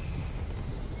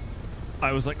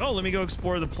 I was like, oh, let me go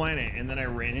explore the planet. And then I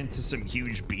ran into some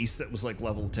huge beast that was like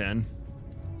level 10.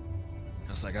 I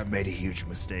was like, I've made a huge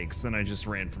mistake. So then I just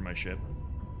ran from my ship.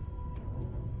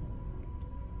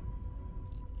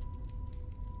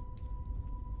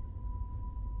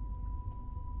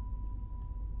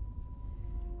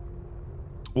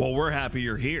 Well, we're happy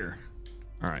you're here.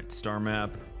 All right, star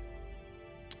map.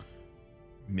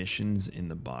 Missions in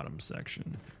the bottom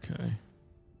section. Okay.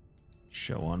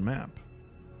 Show on map.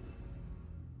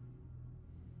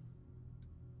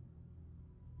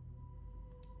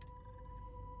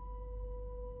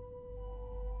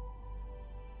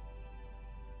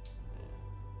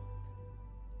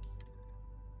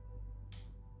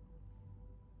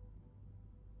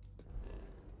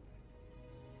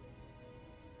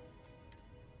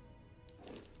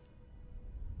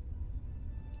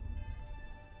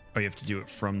 Oh, you have to do it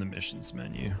from the missions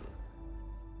menu.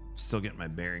 Still getting my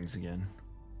bearings again.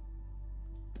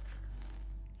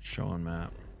 Show on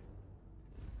map.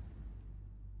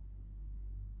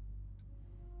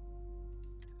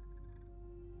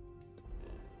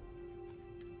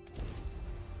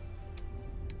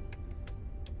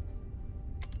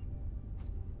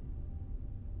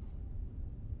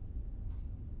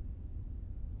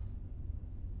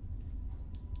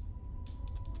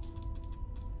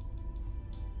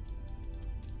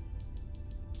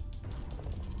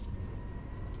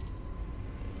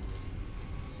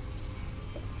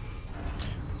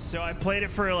 So I played it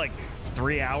for like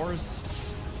 3 hours,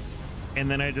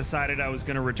 and then I decided I was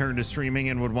going to return to streaming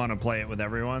and would want to play it with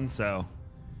everyone. So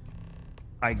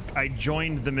I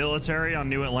joined the military on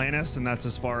New Atlantis, and that's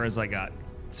as far as I got.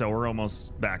 So we're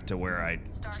almost back to where I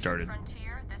started.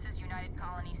 Frontier, this is United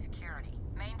Colony Security.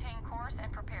 Maintain course and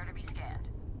prepare to be scanned.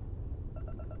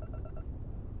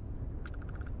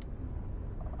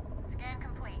 Scan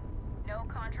complete. No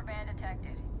contraband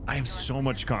detected. I have so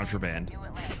much contraband.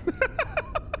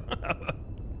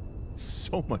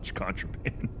 So much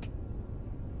contraband.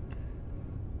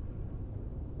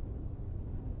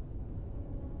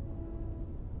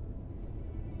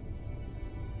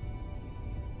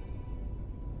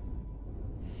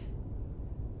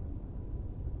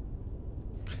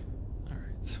 All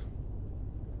right.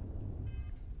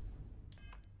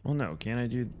 Well, no, can I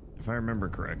do, if I remember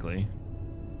correctly?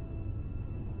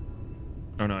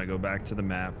 Oh no, I go back to the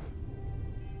map.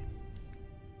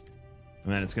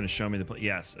 And then it's going to show me the place.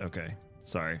 Yes. Okay.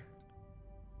 Sorry.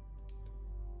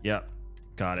 Yep.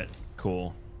 Got it.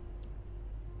 Cool.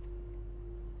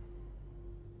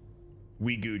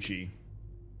 We Gucci.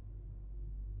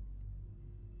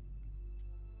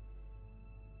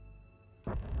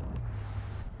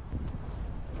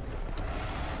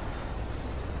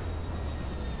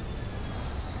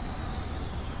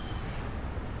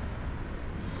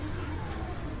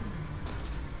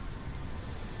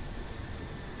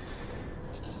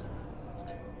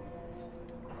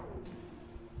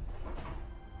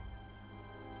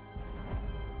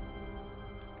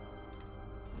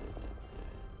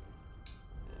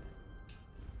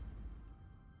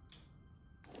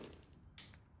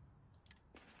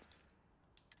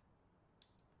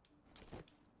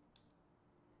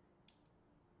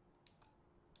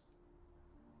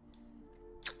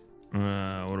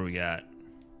 What do we got?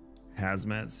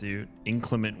 Hazmat suit,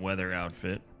 inclement weather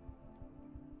outfit.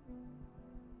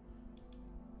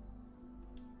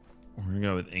 We're gonna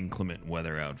go with inclement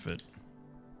weather outfit.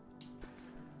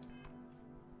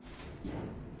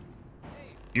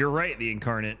 You're right, the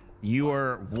Incarnate. You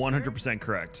are 100%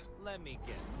 correct. Let me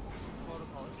guess.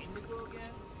 Protocol Indigo again?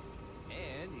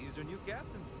 And he's your new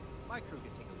captain. My crew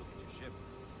can take a look at your ship.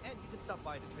 And you can stop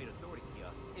by the Trade Authority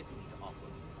kiosk if you need to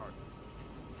offload some cargo.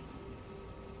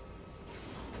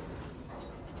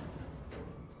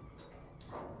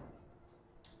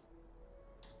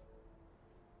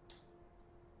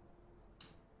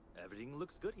 Everything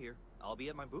looks good here. I'll be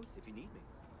at my booth if you need me.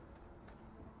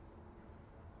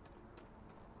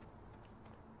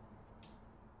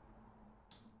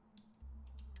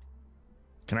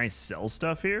 Can I sell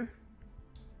stuff here?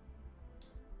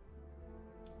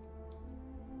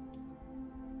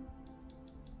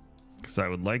 Because I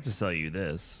would like to sell you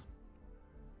this.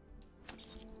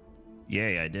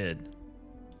 Yay, I did.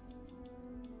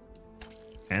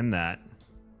 And that.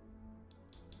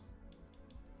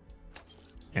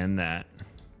 And that.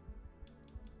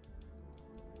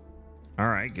 All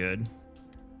right, good.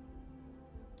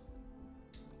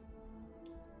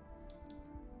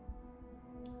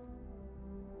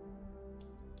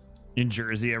 In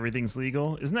Jersey, everything's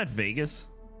legal. Isn't that Vegas?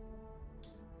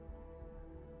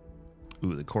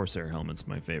 Ooh, the Corsair helmet's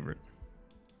my favorite.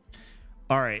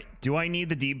 All right. Do I need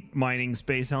the deep mining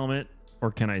space helmet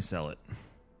or can I sell it?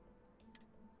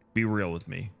 Be real with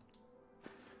me.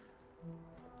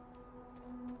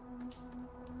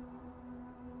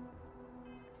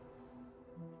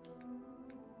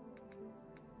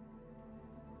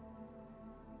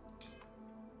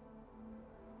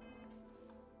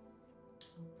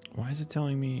 Why is it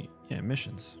telling me, yeah,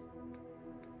 missions?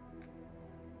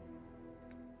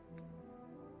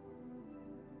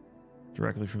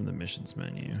 Directly from the missions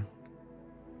menu.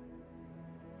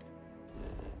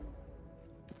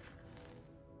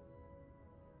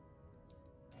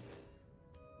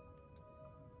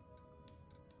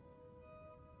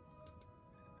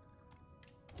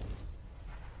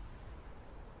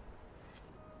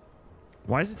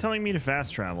 Why is it telling me to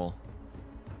fast travel?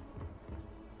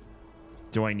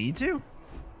 Do I need to?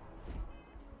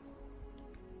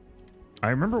 I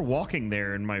remember walking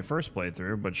there in my first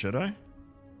playthrough, but should I?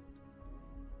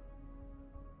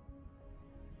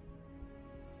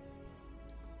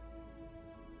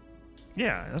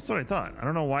 Yeah, that's what I thought. I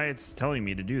don't know why it's telling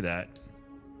me to do that.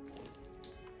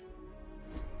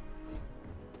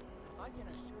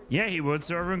 Yeah, he would,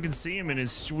 so everyone can see him in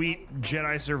his sweet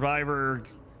Jedi Survivor,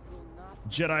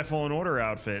 Jedi Fallen Order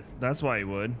outfit. That's why he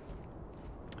would.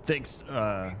 Thanks.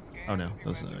 Oh no,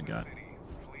 that's what I got.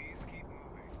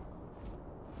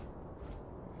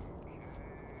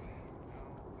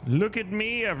 Look at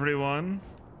me, everyone.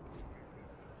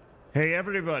 Hey,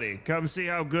 everybody, come see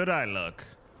how good I look.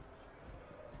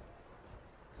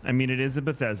 I mean, it is a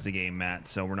Bethesda game, Matt,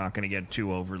 so we're not going to get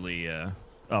too overly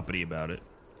uppity about it.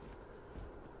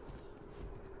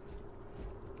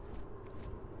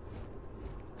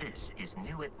 This is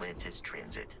New Atlantis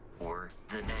Transit, or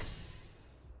the NET.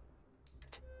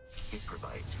 It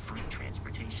provides free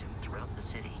transportation throughout the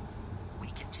city. We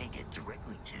can take it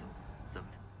directly to the...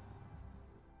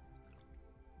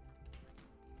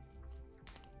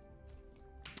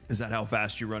 Is that how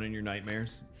fast you run in your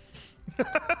nightmares? I'm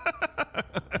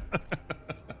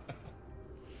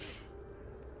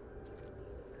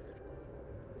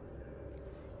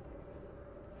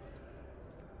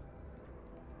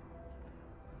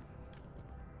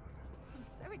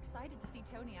so excited to see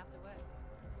Tony after work.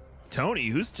 Tony?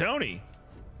 Who's Tony?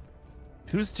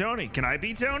 Who's Tony? Can I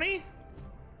be Tony?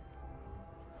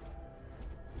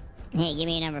 Hey, give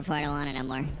me your number before I don't want it no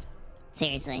more.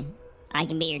 Seriously. I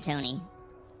can be your Tony.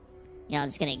 Y'all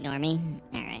just gonna ignore me?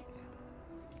 Alright.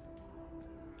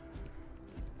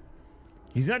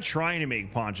 He's not trying to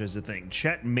make ponchos a thing.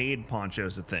 Chet made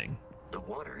ponchos a thing. The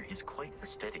water is quite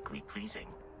aesthetically pleasing,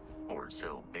 or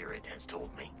so Barrett has told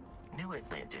me. New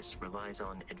Atlantis relies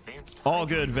on advanced... All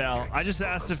good, Val. I just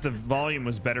asked if the volume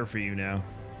was better for you now.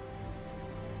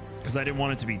 Because I didn't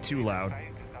want it to be too loud.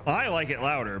 I like it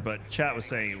louder, but chat was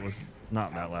saying it was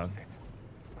not that loud.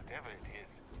 Whatever it is,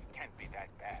 it can't be that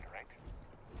bad, right?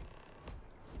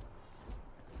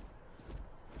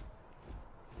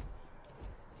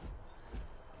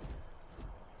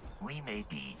 We may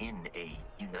be in a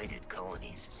United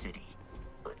Colonies city,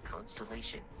 but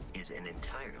Constellation is an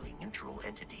entirely neutral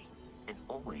entity, and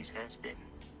always has been.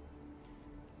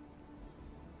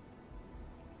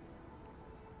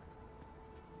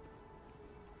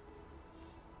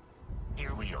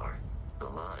 Here we are, the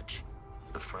lodge.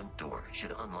 The front door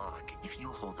should unlock if you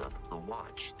hold up the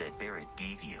watch that Barrett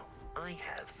gave you. I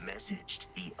have messaged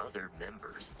the other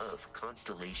members of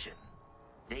Constellation.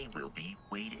 They will be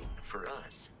waiting for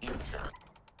us inside.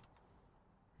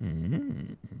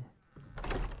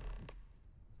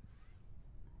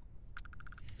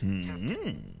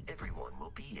 Captain, everyone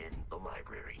will be in the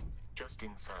library, just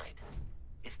inside.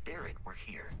 If Barrett were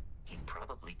here, he'd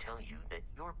probably tell you that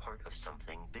you're part of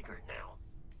something bigger now,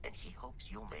 and he hopes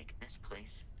you'll make this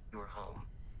place your home.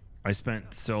 I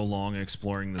spent so long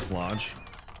exploring this lodge.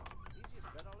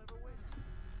 Easiest bet I'll ever win.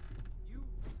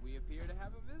 We appear to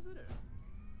have a visitor.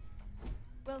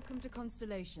 Welcome to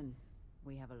Constellation.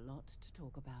 We have a lot to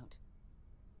talk about.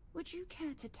 Would you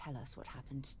care to tell us what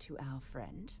happened to our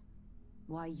friend?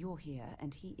 Why you're here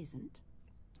and he isn't?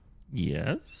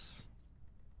 Yes.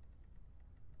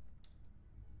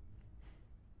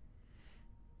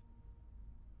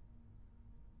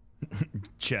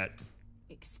 Chet.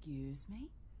 Excuse me?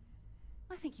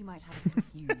 I think you might have us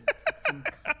confused with some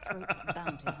cutthroat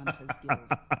bounty hunters guild.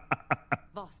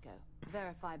 Vasco,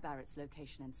 verify Barrett's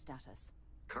location and status.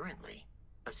 Currently,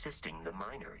 assisting the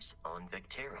miners on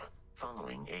Vectera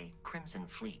following a Crimson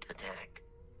Fleet attack.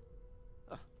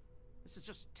 This is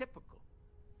just typical.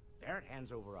 Barrett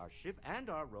hands over our ship and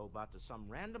our robot to some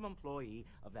random employee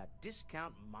of that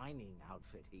discount mining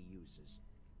outfit he uses.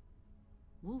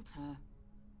 Walter,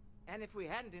 And if we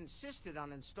hadn't insisted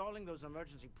on installing those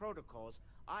emergency protocols,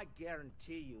 I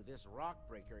guarantee you this rock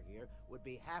breaker here would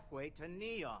be halfway to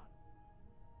Neon.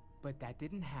 But that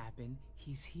didn't happen.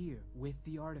 He's here with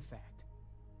the artifact.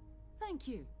 Thank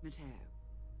you, Matteo.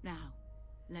 Now,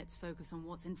 let's focus on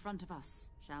what's in front of us,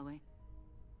 shall we?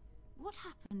 What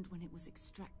happened when it was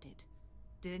extracted?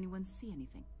 Did anyone see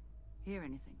anything? Hear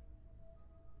anything?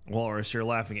 Walrus, you're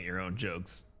laughing at your own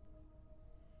jokes.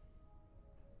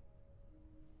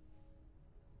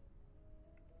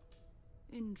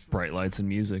 Interesting. Bright lights and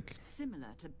music. Similar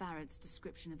to Barrett's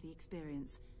description of the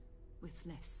experience, with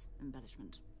less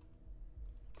embellishment.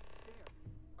 There.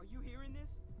 Are you hearing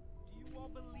this? Do you all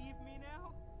believe me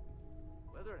now?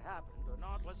 Whether it happened or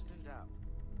not wasn't in doubt.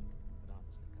 But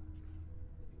honestly,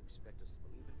 Kmagic, if you expect us to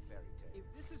believe in fairy tales...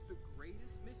 If this is the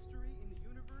greatest mystery in the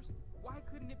universe, why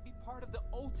couldn't it be part of the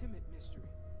ultimate mystery?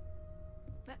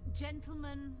 But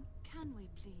gentlemen, can we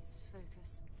please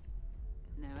focus?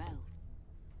 Noel,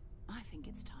 I think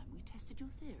it's time we tested your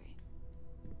theory.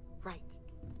 Right.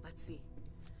 Let's see.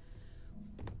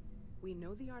 We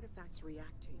know the artifacts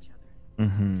react to each other.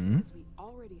 Mm-hmm. Pieces we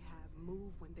already have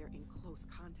move when they're in close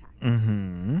contact.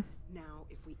 Mm-hmm. Now,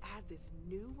 if we add this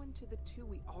new one to the two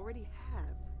we already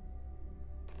have...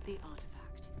 The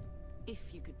artifact. If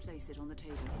you could place it on the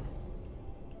table.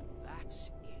 That's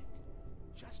it.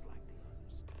 Just like the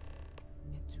others.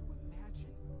 And to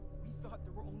imagine, we thought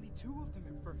there were only 2 of them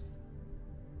at first.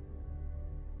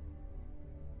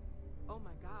 Oh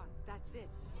my god, that's it.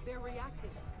 They're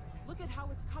reacting. Look at how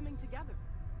it's coming together.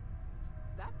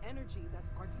 That energy that's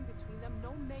arcing between them,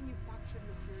 no manufactured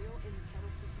material in the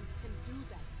settled systems can do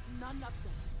that. None of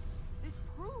them. This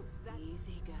proves that...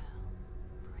 Easy, girl.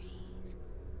 Breathe.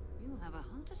 You'll have a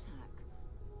heart attack.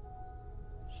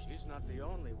 She's not the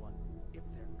only one. If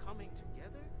they're coming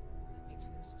together, that means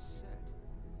there's a set.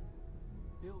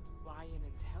 Built by an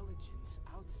intelligence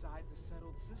outside the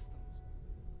settled systems.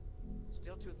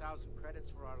 Still 2,000 credits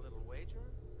for our little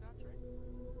wager, Kmagic?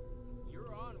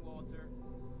 You're on, Walter.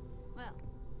 Well,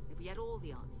 if we had all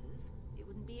the answers, it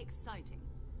wouldn't be exciting.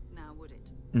 Now, would it?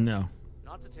 No.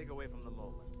 Not to take away from the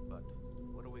moment, but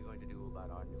what are we going to do about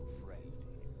our new friend here?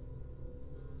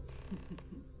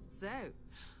 So,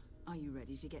 are you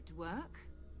ready to get to work?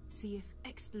 See if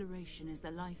exploration is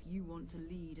the life you want to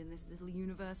lead in this little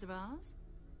universe of ours?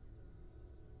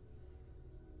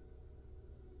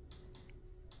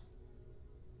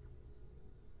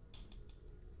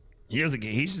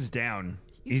 He's just down.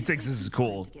 He thinks this is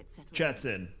cool. Chat's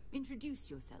in.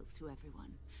 Introduce yourself to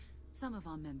everyone. Some of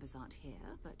our members aren't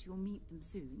here, but you'll meet them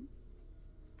soon.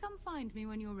 Come find me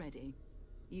when you're ready.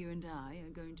 You and I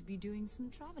are going to be doing some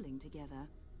traveling together.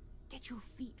 Get your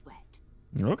feet wet.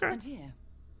 Okay. And here,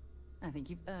 I think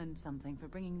you've earned something for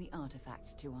bringing the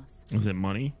artifact to us. Is it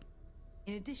money?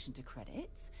 In addition to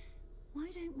credits, why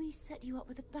don't we set you up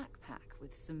with a backpack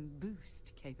with some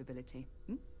boost capability?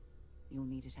 Hmm? You'll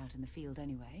need it out in the field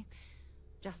anyway.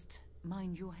 Just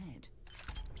mind your head.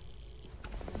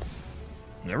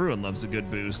 Everyone loves a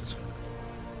good boost.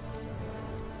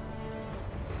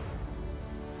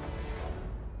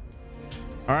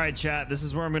 All right, chat. This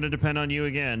is where I'm going to depend on you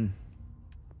again.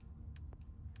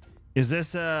 Is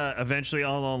this eventually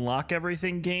I'll unlock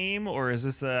everything game, or is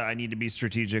this I need to be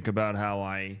strategic about how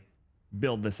I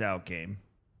build this out game?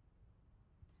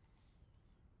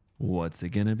 What's it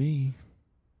going to be?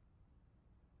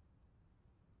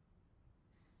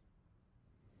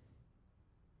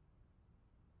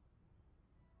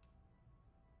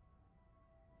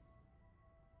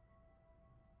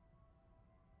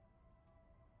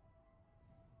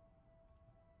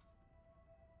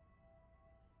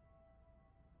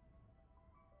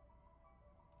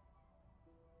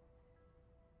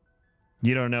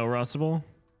 You don't know Russell?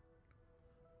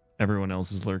 Everyone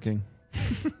else is lurking.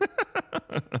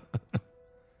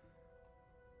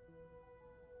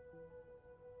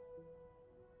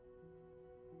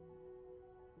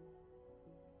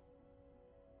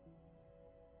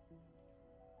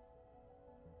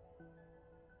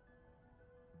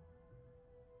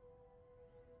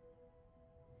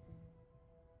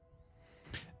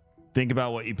 Think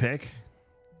about what you pick.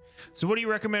 So what do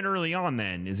you recommend early on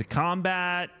then? Is it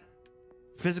combat?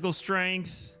 Physical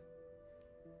strength,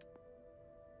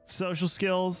 social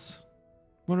skills.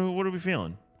 What are we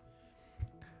feeling?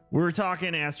 We were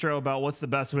talking, Astro, about what's the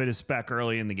best way to spec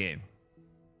early in the game.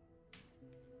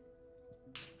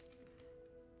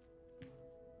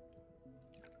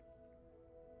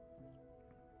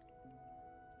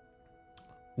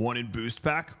 One in boost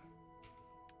pack.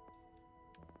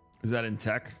 Is that in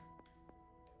tech?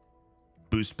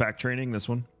 Boost pack training, this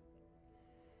one?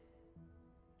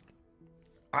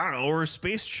 I don't know, or a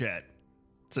space jet.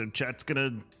 So chat's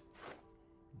gonna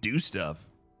do stuff.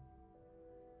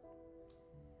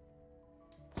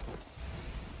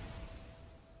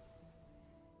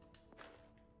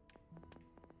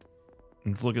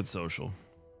 Let's look at social.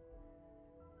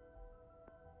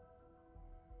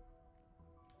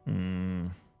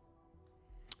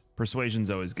 Persuasion's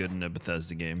always good in a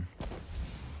Bethesda game.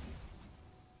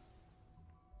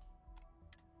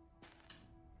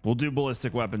 We'll do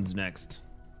ballistic weapons next.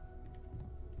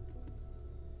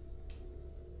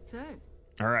 So,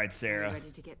 All right, are you Sarah.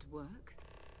 ready to get to work?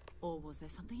 Or was there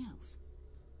something else?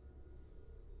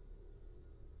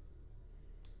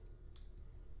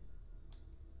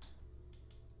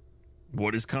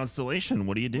 What is Constellation?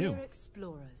 What do you do? We're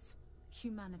explorers.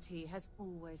 Humanity has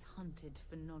always hunted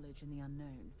for knowledge in the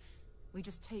unknown. We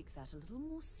just take that a little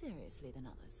more seriously than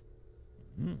others.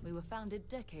 We were founded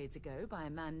decades ago by a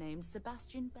man named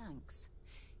Sebastian Banks.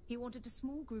 He wanted a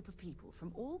small group of people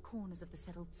from all corners of the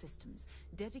settled systems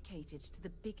dedicated to the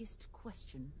biggest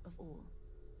question of all.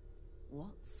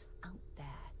 What's out there?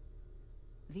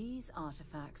 These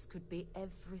artifacts could be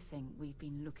everything we've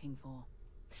been looking for.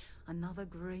 Another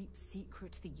great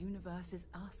secret the universe is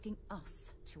asking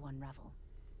us to unravel.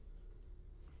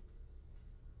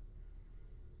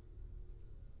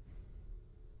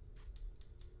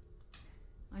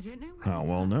 I don't know How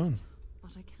well known?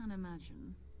 but I can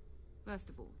imagine. First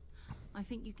of all, I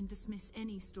think you can dismiss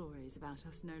any stories about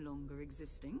us no longer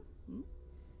existing.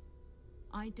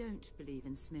 I don't believe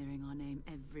in smearing our name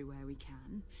everywhere we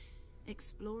can.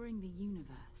 Exploring the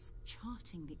universe,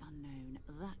 charting the unknown,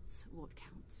 that's what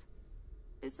counts.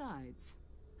 Besides,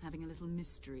 having a little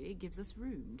mystery gives us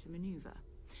room to maneuver.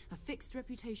 A fixed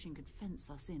reputation could fence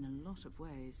us in a lot of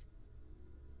ways.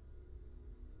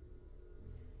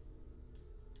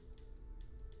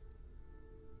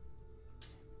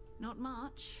 Not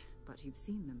much, but you've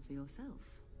seen them for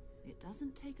yourself. It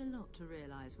doesn't take a lot to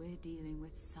realize we're dealing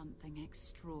with something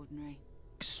extraordinary.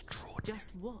 Extraordinary. Just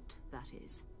what that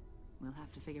is, we'll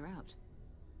have to figure out.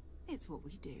 It's what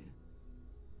we do.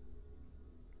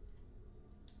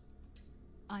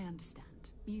 I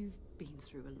understand. You've been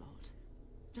through a lot.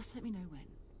 Just let me know when.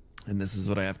 And this is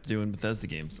what I have to do in Bethesda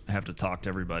games. I have to talk to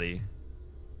everybody.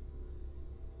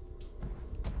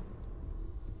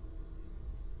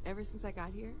 Ever since I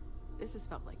got here, this has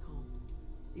felt like home.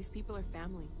 These people are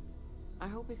family. I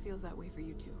hope it feels that way for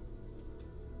you too.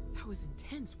 That was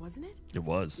intense, wasn't it? It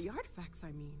was. The artifacts,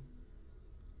 I mean.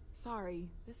 Sorry,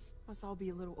 this must all be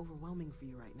a little overwhelming for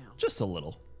you right now. Just a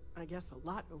little. I guess a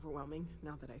lot overwhelming,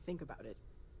 now that I think about it.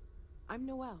 I'm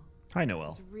Noelle. Hi,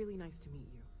 Noelle. It's really nice to meet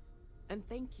you. And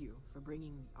thank you for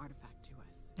bringing the artifact to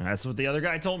us. That's what the other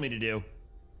guy told me to do.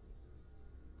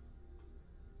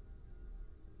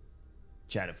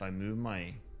 Chat, if I move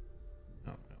my...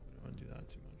 Oh, no, we don't want to do that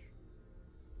too much.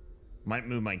 Might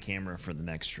move my camera for the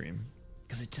next stream.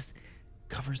 Because it just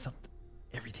covers up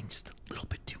everything just a little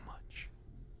bit too much.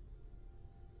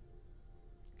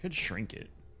 Could shrink it.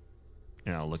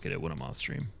 And I'll look at it when I'm off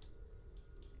stream.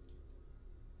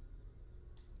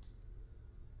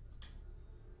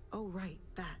 Oh, right,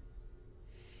 that.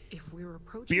 If we're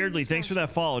approaching... Beardly, thanks for that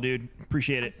follow, dude.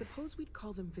 Appreciate I it. suppose we'd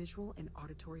call them visual and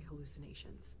auditory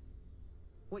hallucinations.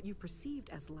 What you perceived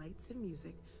as lights and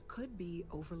music could be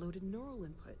overloaded neural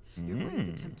input. Your brain's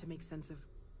attempt to make sense of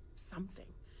something.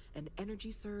 An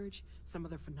energy surge, some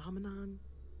other phenomenon.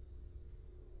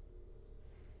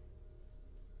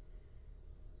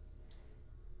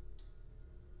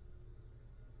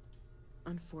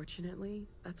 Unfortunately,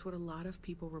 that's what a lot of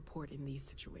people report in these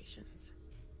situations.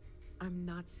 I'm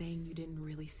not saying you didn't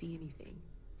really see anything,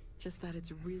 just that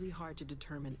it's really hard to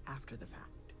determine after the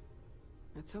fact.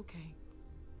 That's okay.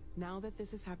 Now that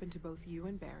this has happened to both you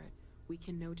and Barrett, we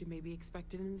can know to maybe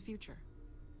expect it in the future.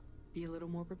 Be a little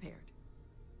more prepared.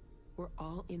 We're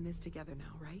all in this together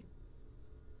now, right?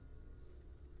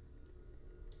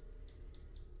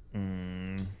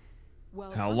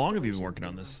 Well, how long have you been Constellation's working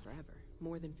on been this? around forever.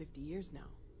 More than 50 years now.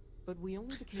 But we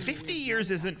only became 50 aware of years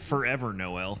one isn't fact forever,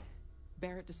 recently. Noel.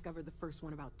 Barrett discovered the first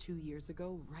one about 2 years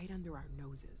ago, right under our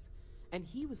noses. And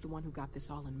he was the one who got this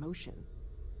all in motion.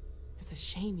 It's a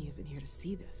shame he isn't here to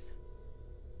see this.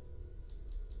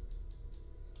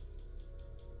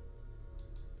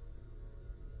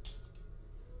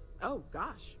 Oh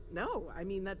gosh, no. I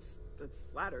mean, that's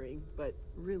flattering, but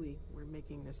really, we're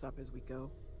making this up as we go.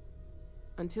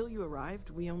 Until you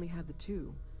arrived, we only had the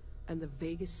two, and the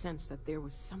vaguest sense that there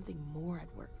was something more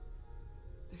at work.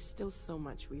 There's still so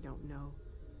much we don't know,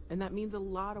 and that means a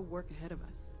lot of work ahead of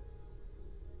us.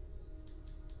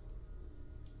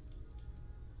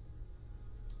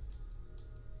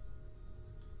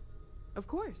 Of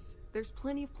course. There's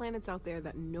plenty of planets out there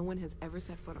that no one has ever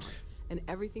set foot on. And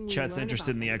everything we Chet's learn interested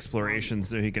about in the them is exploration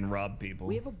so he can rob people.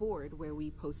 We have a board where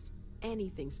we post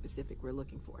anything specific we're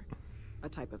looking for. A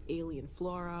type of alien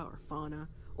flora or fauna,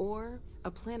 or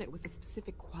a planet with a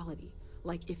specific quality,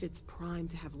 like if it's primed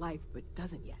to have life but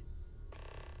doesn't yet.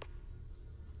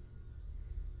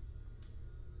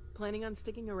 Planning on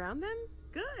sticking around then?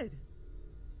 Good.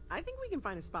 I think we can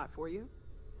find a spot for you.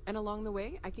 And along the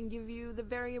way, I can give you the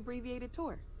very abbreviated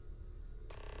tour.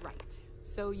 Right.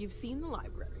 So you've seen the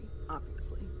library,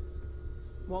 obviously.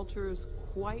 Walter is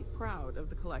quite proud of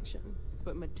the collection,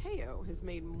 but Mateo has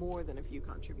made more than a few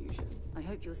contributions. I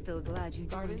hope you're still glad you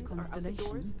joined Gardens are out the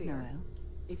doors Constellation, there. Noel.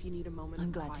 If you need a moment I'm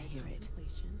of glad to quiet hear it.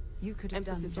 contemplation. You could have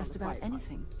done Emphasis on just the about quiet part.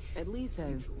 anything. At least So,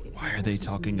 usually. it's Why are they important to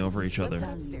talking me over that each you other?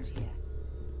 found Upstairs. here.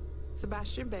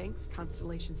 Sebastian Banks,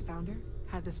 Constellation's founder,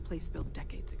 had this place built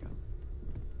decades ago.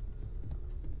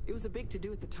 It was a big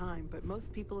to-do at the time, but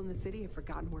most people in the city have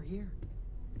forgotten we're here.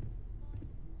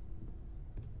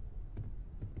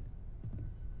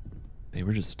 They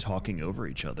were just talking over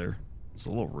each other. It's a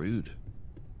little rude.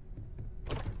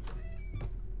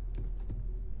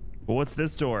 Well, what's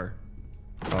this door?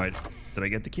 Oh, did I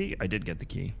get the key? I did get the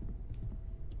key.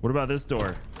 What about this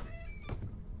door?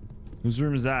 Whose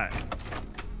room is that?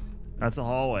 That's a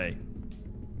hallway.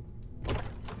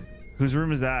 Whose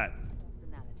room is that?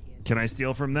 Can I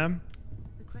steal from them?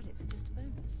 The credits are just a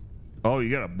bonus. Oh,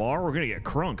 you got a bar? We're gonna get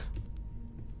crunk.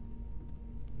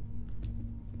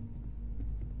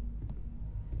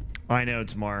 I know,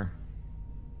 Tamar.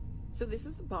 So this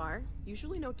is the bar.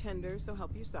 Usually no tender, so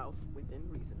help yourself. Within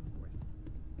reason, of course.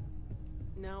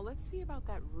 Now let's see about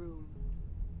that room.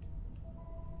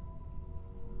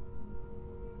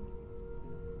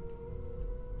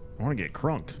 I want to get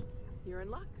crunk. You're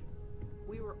in luck.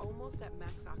 We were almost at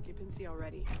max occupancy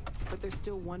already, but there's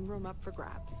still one room up for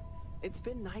grabs. It's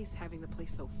been nice having the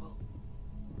place so full.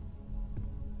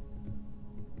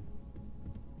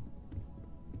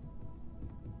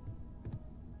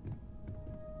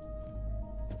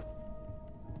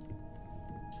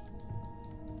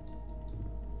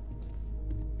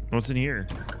 What's in here?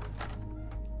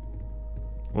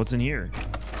 What's in here?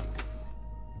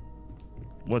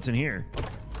 What's in here?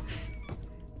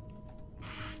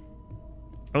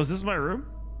 Oh, is this my room?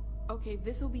 Okay,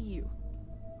 this'll be you.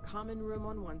 Common room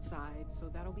on one side, so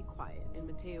that'll be quiet, and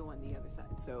Mateo on the other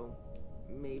side, so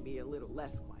maybe a little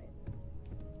less quiet.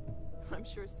 I'm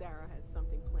sure Sarah has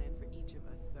something planned for each of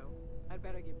us, so I'd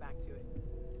better get back to it.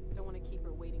 Don't want to keep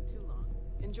her waiting too long.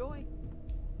 Enjoy!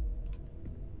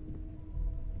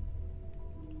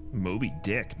 Moby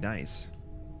Dick, nice.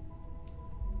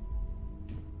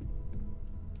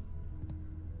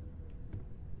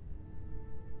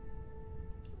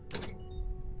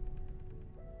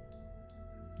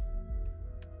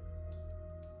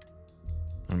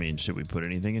 I mean, should we put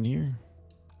anything in here?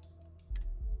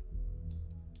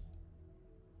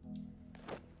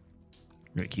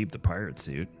 I'm gonna keep the pirate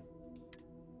suit.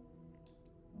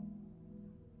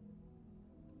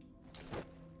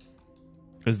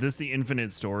 Is this the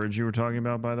infinite storage you were talking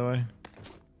about, by the way?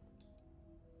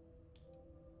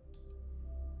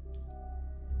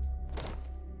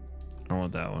 I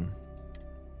want that one.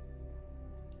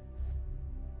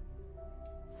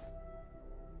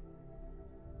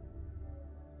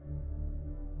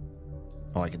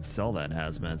 Oh, I can sell that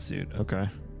hazmat suit. Okay.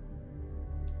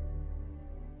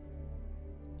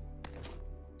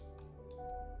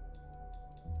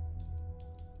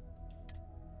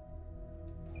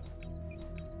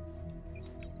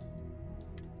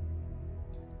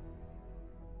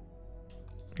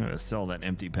 Gotta sell that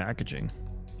empty packaging.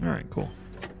 All right, cool.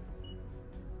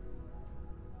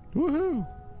 Woohoo!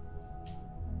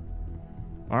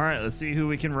 All right, let's see who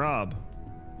we can rob.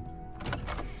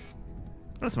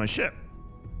 That's my ship.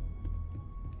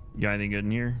 You got anything good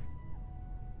in here?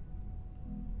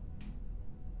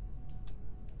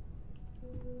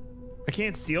 I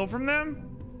can't steal from them?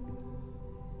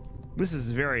 This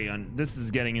is this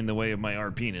is getting in the way of my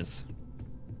RP-ness.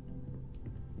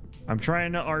 I'm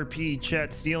trying to RP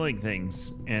Chet stealing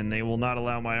things, and they will not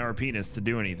allow my RP-ness to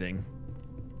do anything.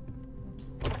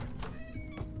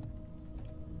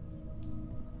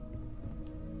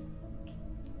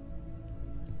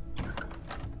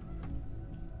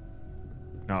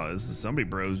 Oh, this is somebody,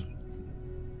 bros.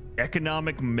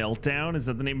 Economic Meltdown? Is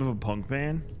that the name of a punk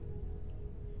band?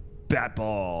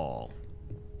 Batball.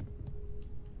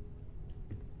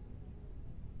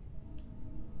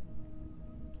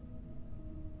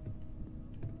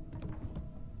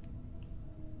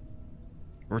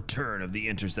 Return of the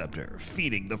Interceptor,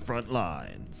 feeding the front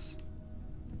lines.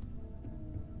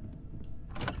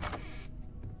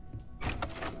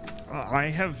 I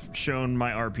have shown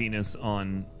my RPness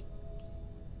on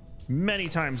many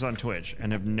times on Twitch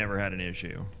and have never had an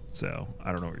issue. So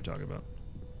I don't know what you're talking about.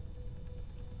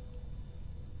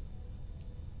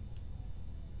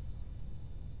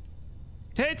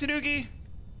 Hey, Tanuki.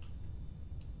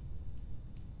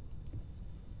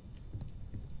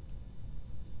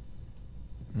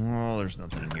 Oh, there's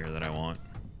nothing in here that I want.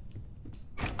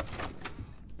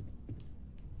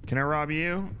 Can I rob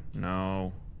you?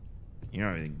 No. You're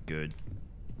not anything good.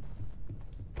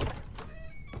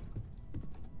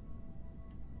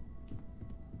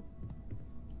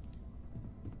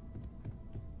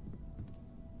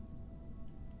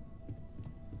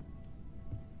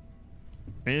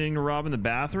 Anything to rob in the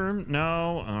bathroom?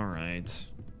 No? Alright.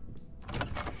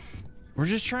 We're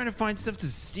just trying to find stuff to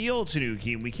steal,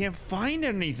 Tanuki, and we can't find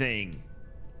anything.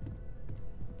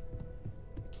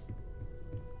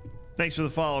 Thanks for the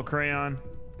follow, Crayon.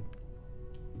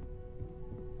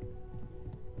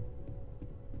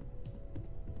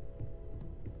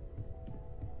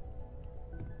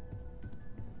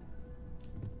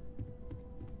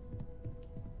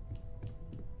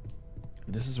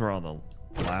 This is where all the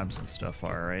labs and stuff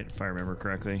are, right? If I remember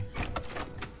correctly.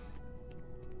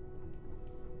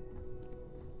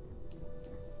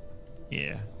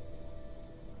 Yeah.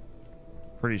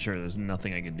 Pretty sure there's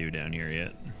nothing I can do down here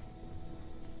yet.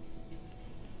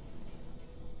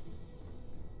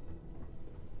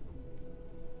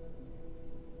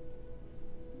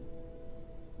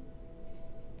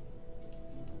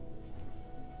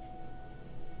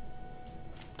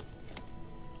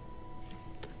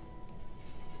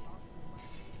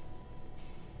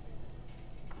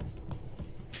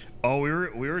 Oh, we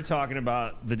were talking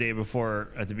about the day before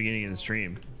at the beginning of the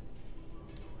stream.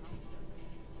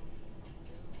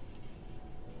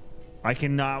 I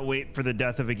cannot wait for the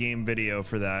death of a game video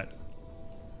for that.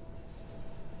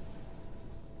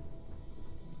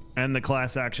 And the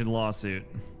class action lawsuit.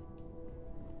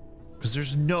 Because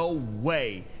there's no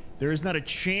way, there is not a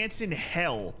chance in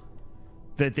hell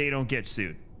that they don't get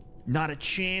sued. Not a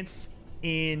chance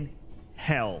in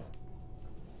hell.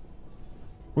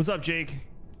 What's up, Jake?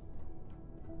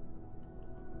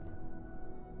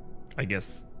 I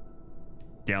guess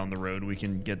down the road we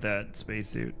can get that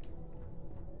spacesuit.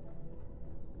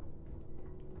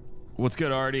 What's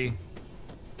good, Artie?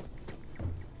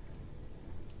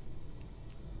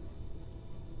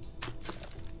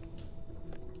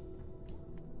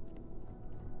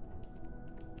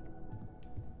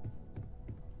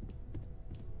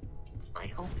 I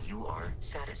hope you are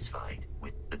satisfied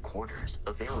with the quarters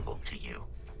available to you.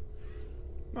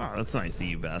 Oh, that's nice of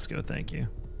you, Vasco. Thank you.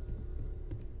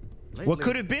 Lately, What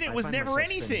could have been? It I was find never myself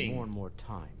spending anything. More and more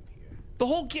time here. The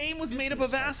whole game was made up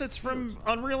of assets from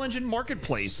Unreal Engine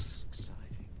Marketplace.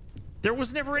 There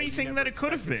was never anything that it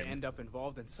could have expected been. to end up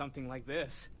involved in something like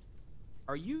this.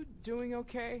 Are you doing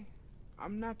okay?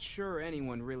 I'm not sure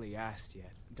anyone really asked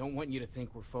yet. Don't want you to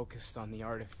think we're focused on the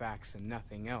artifacts and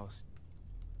nothing else.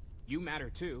 You matter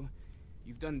too.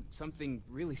 You've done something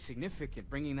really significant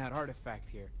bringing that artifact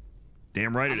here.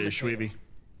 Damn right it I'm is, Mateo, Shweeby.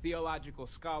 Theological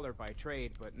scholar by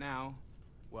trade, but now,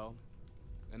 well,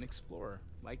 an explorer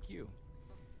like you.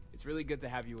 It's really good to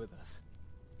have you with us.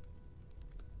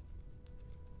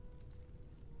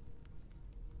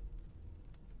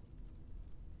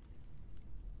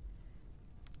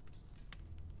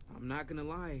 I'm not gonna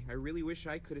lie, I really wish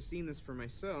I could have seen this for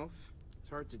myself. It's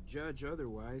hard to judge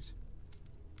otherwise.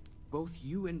 Both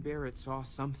you and Barrett saw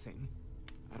something.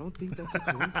 I don't think that's a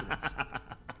coincidence.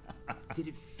 Did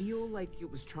it feel like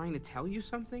it was trying to tell you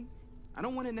something? I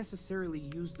don't want to necessarily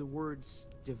use the words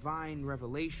divine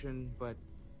revelation, but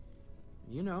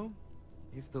you know,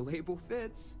 if the label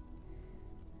fits.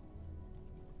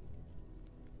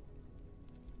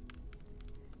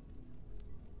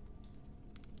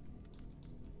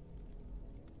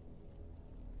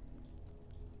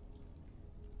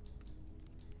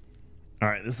 All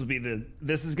right, this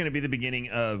is going to be the beginning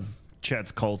of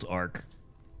Chet's cult arc.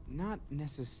 Not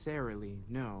necessarily,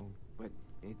 no, but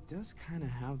it does kind of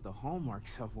have the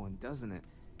hallmarks of one, doesn't it?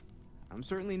 I'm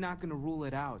certainly not going to rule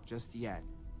it out just yet.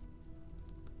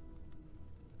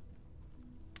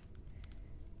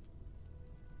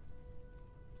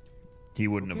 He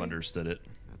wouldn't have understood it.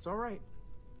 That's all right.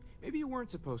 Maybe you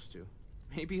weren't supposed to.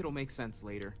 Maybe it'll make sense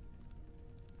later.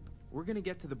 We're going to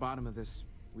get to the bottom of this.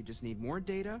 We just need more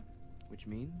data, which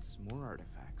means more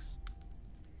artifacts.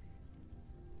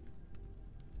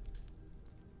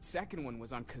 Second one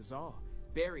was on Kazal,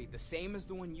 buried, the same as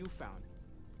the one you found.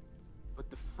 But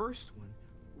the first one,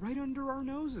 right under our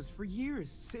noses for years,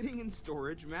 sitting in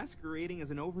storage, masquerading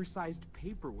as an oversized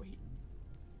paperweight.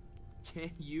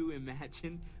 Can you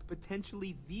imagine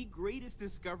potentially the greatest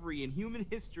discovery in human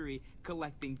history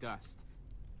collecting dust?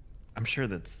 I'm sure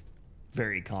that's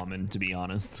very common, to be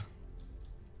honest.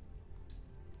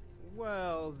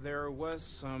 Well, there was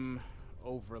some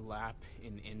overlap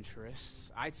in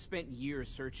interests. I'd spent years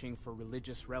searching for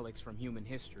religious relics from human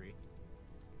history.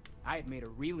 I had made a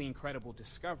really incredible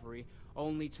discovery,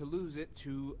 only to lose it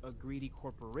to a greedy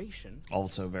corporation.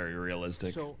 Also very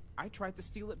realistic. So I tried to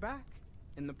steal it back.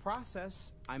 In the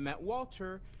process, I met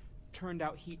Walter. Turned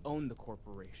out he owned the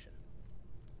corporation.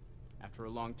 After a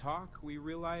long talk, we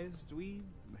realized we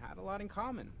had a lot in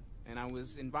common, and I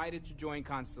was invited to join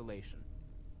Constellation.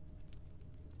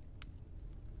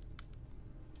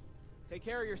 Take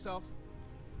care of yourself.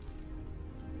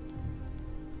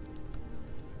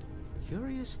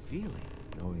 Curious feeling,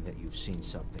 knowing that you've seen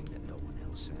something that no one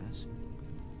else has.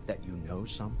 That you know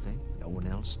something no one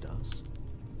else does.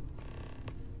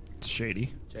 It's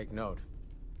shady. Take note.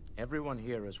 Everyone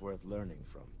here is worth learning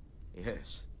from.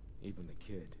 Yes, even the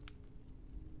kid.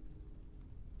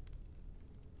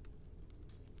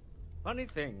 Funny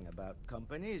thing about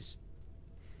companies.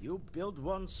 You build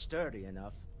one sturdy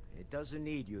enough, it doesn't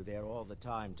need you there all the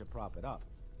time to prop it up.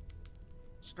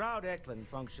 Stroud Eklund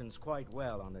functions quite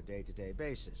well on a day-to-day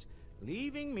basis,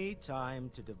 leaving me time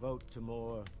to devote to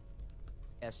more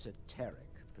esoteric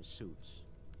pursuits.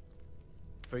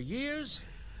 For years,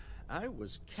 I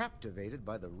was captivated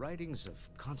by the writings of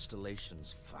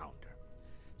Constellation's founder,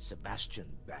 Sebastian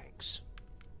Banks.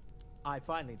 I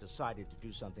finally decided to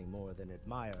do something more than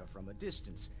admire from a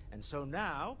distance, and so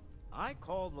now I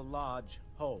call the lodge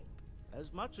home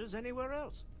as much as anywhere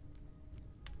else.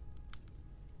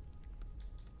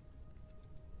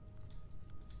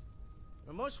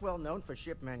 We're most well known for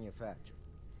ship manufacture.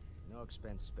 No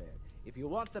expense spared. If you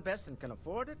want the best and can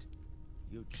afford it,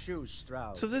 you choose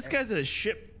Stroud. So if this guy's a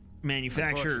ship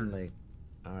manufacturer, Unfortunately,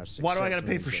 our why do I success gotta pay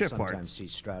means for you'll ship sometimes parts? see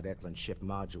Stroud Eklund ship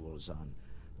modules on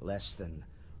less than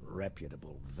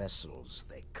reputable vessels.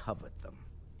 They covet them.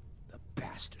 The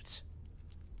bastards.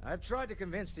 I've tried to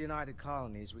convince the United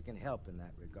Colonies we can help in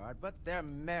that regard, but they're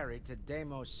married to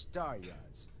Deimos Star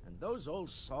Yards, and those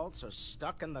old salts are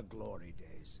stuck in the glory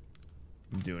days.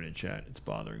 I'm doing it, chat. It's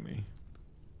bothering me.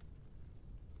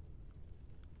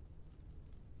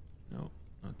 Nope,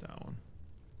 not that one.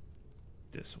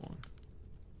 This one.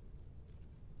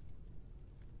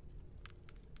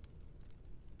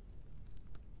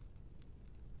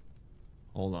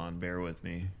 Hold on, bear with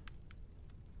me.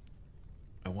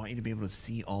 I want you to be able to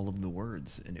see all of the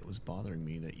words, and it was bothering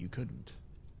me that you couldn't.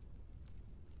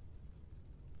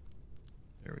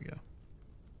 There we go.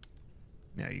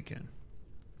 Now you can.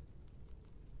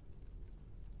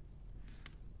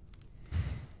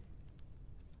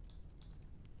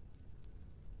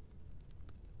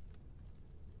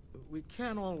 We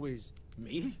can't always...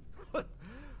 Me?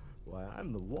 Why,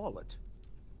 I'm the wallet.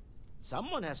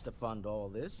 Someone has to fund all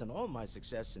this, and all my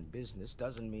success in business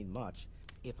doesn't mean much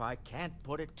if I can't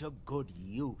put it to good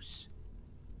use.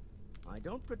 I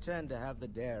don't pretend to have the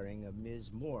daring of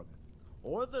Ms. Morgan,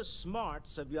 or the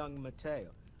smarts of young Mateo,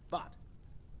 but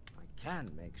I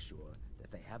can make sure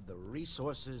that they have the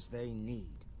resources they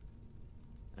need.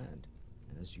 And,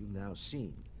 as you've now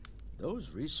seen,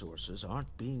 those resources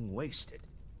aren't being wasted.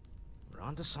 We're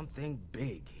onto something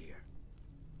big here.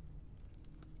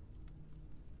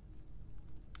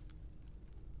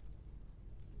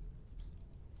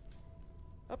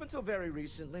 Up until very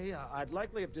recently, I'd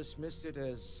likely have dismissed it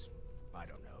as, I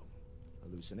don't know,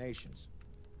 hallucinations.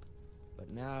 But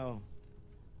now,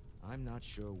 I'm not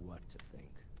sure what to think.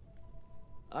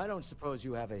 I don't suppose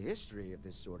you have a history of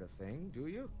this sort of thing, do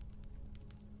you?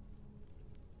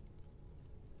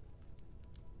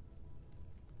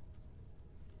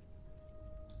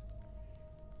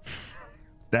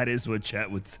 That is what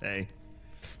chat would say.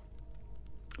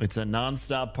 It's a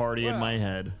non-stop party in my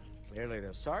head. Clearly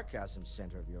the sarcasm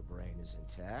center of your brain is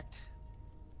intact.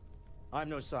 I'm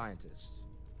no scientist.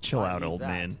 Chill I out, leave old that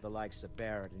man. to the likes of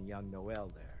Barrett and young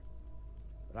Noel there.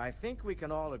 But I think we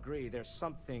can all agree there's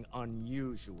something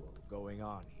unusual going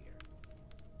on here.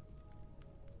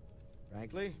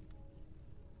 Frankly,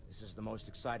 this is the most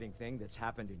exciting thing that's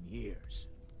happened in years.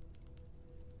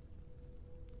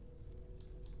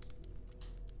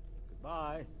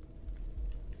 Goodbye.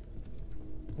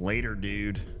 Later,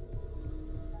 dude.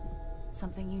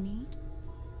 Something you need?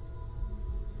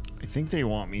 I think they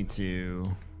want me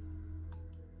to...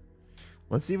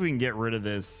 Let's see if we can get rid of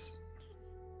this.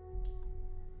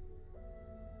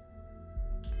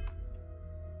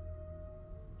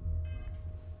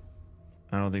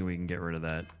 I don't think we can get rid of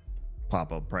that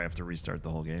pop-up. Probably have to restart the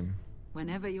whole game.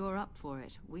 Whenever you're up for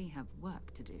it, we have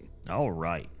work to do. All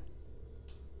right.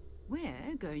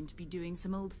 We're going to be doing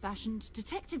some old-fashioned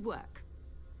detective work.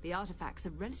 The artifacts are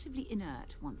relatively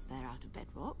inert once they're out of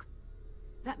bedrock.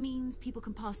 That means people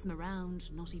can pass them around,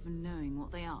 not even knowing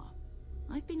what they are.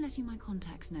 I've been letting my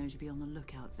contacts know to be on the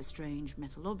lookout for strange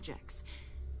metal objects.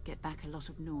 Get back a lot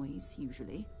of noise,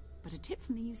 usually, but a tip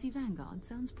from the UC Vanguard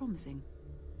sounds promising.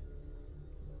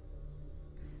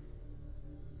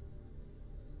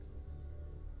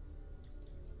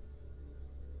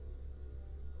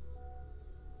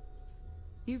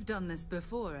 You've done this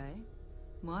before, eh?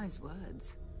 Wise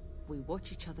words. We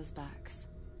watch each other's backs.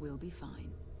 We'll be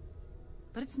fine.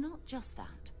 But it's not just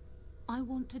that. I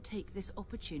want to take this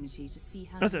opportunity to see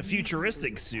how... That's a you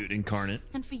futuristic handle suit yourself, incarnate.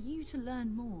 and for you to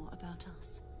learn more about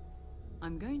us.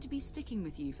 I'm going to be sticking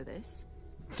with you for this.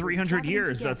 300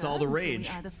 years, Traveling that's all the together until rage.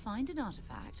 We either find an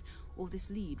artifact or this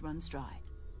lead runs dry.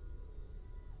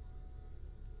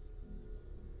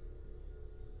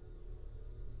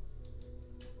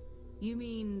 You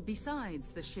mean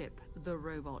besides the ship, the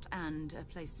robot, and a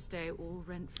place to stay all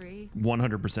rent-free?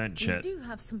 100% Chet. We do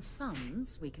have some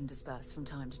funds we can disperse from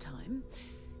time to time.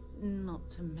 Not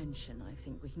to mention, I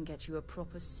think we can get you a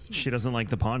proper suit. She doesn't like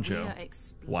the poncho. We are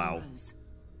Wow. explorers.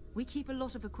 We keep a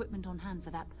lot of equipment on hand for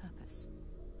that purpose.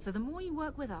 So the more you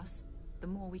work with us, the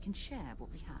more we can share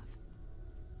what we have.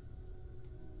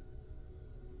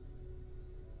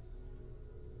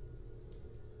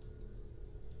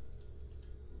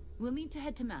 We'll need to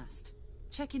head to Mast.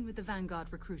 Check in with the Vanguard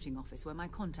recruiting office where my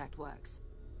contact works.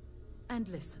 And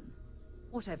listen,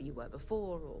 whatever you were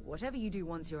before or whatever you do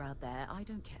once you're out there, I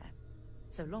don't care.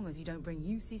 So long as you don't bring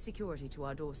UC security to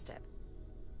our doorstep.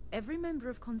 Every member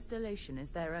of Constellation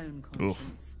is their own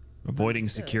conscience. Oof. Avoiding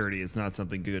Understood. security is not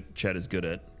something good Chet is good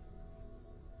at.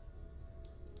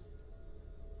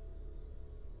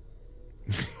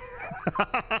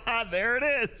 There it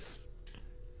is.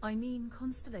 I mean,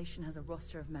 Constellation has a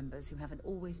roster of members who haven't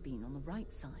always been on the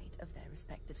right side of their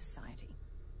respective society.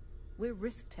 We're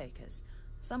risk takers.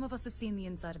 Some of us have seen the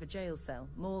inside of a jail cell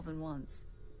more than once.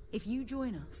 If you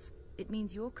join us, it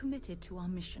means you're committed to our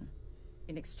mission.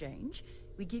 In exchange,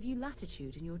 we give you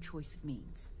latitude in your choice of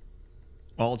means.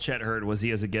 All Chet heard was he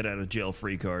has a get out of jail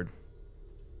free card.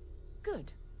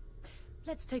 Good.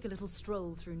 Let's take a little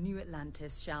stroll through New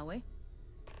Atlantis, shall we?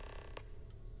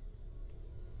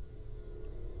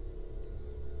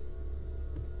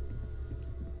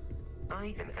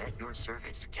 I am at your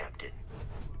service, Captain.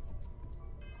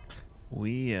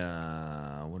 We,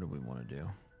 what do we want to do?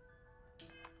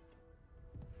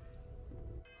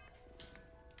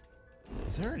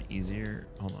 Is there an easier,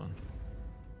 hold on.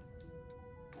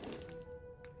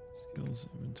 Skills,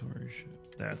 inventory,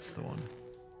 shit. That's the one.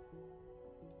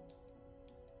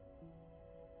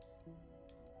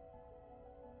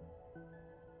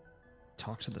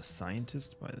 Talk to the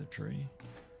scientist by the tree.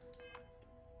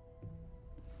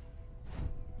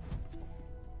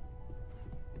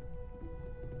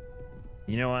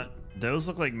 You know what? Those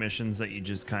look like missions that you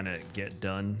just kind of get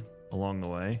done along the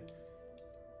way.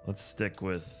 Let's stick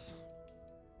with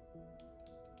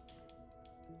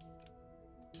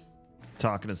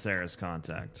talking to Sarah's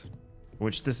contact,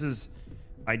 which this is,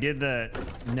 I did the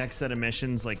next set of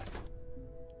missions like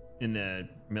in the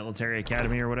military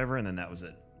academy or whatever, and then that was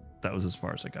it. That was as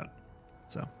far as I got.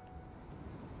 So.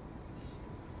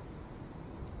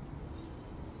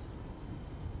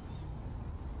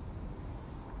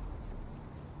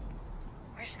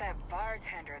 Wish that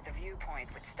bartender at the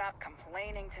viewpoint would stop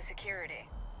complaining to security.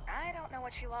 I don't know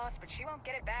what she lost, but she won't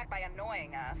get it back by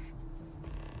annoying us.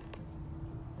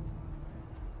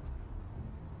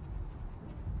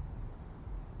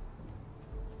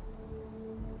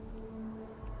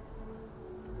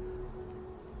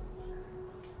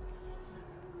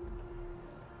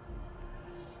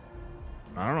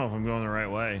 I don't know if I'm going the right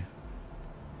way.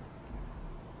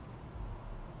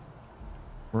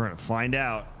 We're gonna find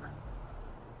out.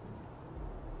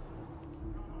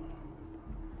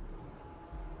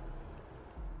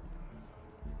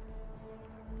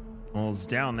 Well, it's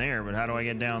down there, but how do I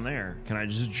get down there? Can I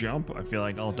just jump? I feel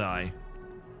like I'll die.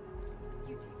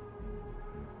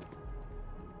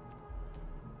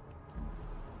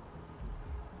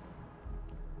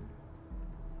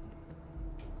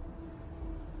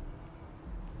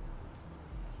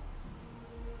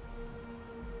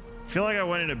 I feel like I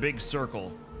went in a big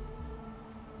circle.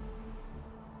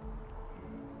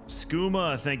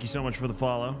 Skooma, thank you so much for the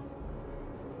follow.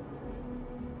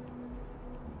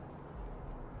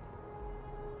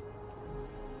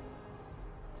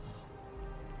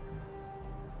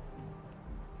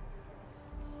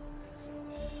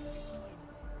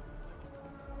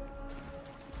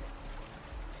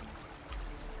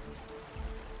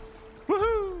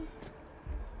 Woohoo!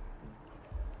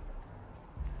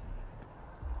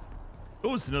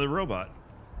 Oh, it's another robot.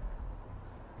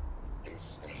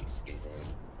 This space is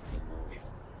a memorial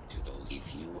to those.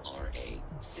 If you are a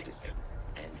citizen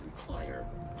and require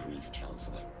brief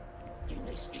counseling, you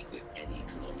may speak with any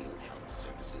Colonial Health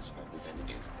Services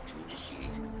representative to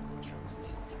initiate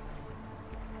counseling.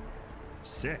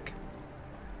 Sick.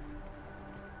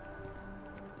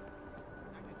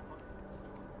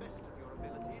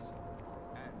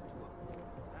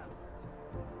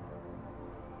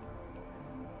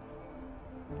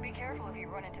 Be careful if you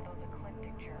run into those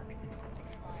eclectic jerks.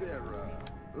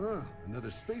 Sarah.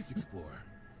 Another space explorer.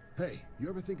 Hey, you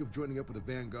ever think of joining up with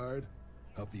the Vanguard?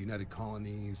 Help the United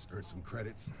Colonies, earn some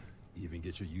credits, even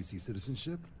get your UC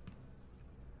citizenship?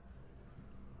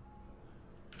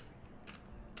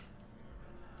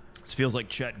 This feels like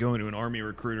Chet going to an army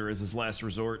recruiter as his last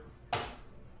resort.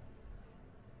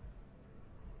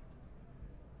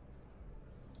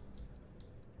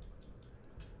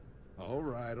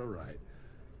 All right.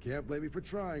 Can't blame me for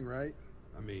trying, right?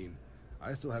 I mean,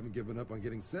 I still haven't given up on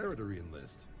getting Sarah to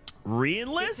re-enlist.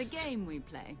 Re-enlist? It's a game we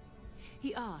play.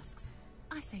 He asks,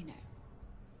 I say no.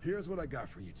 Here's what I got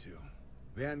for you two.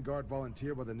 Vanguard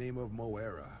volunteer by the name of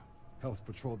Moera. Helps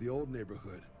patrol the old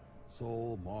neighborhood.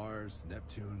 Sol, Mars,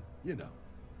 Neptune, you know.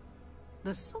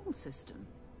 The Sol system?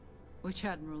 Which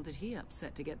admiral did he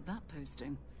upset to get that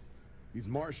posting? He's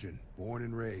Martian, born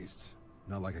and raised.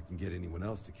 Not like I can get anyone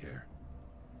else to care.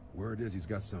 Word is he's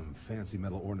got some fancy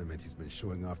metal ornament he's been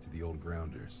showing off to the old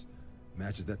grounders.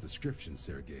 Matches that description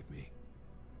Sarah gave me.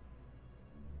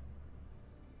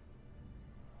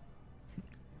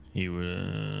 He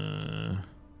would,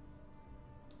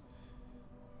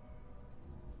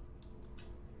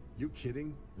 You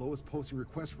kidding? Lowest posting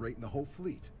request rate in the whole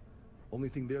fleet. Only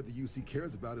thing there the UC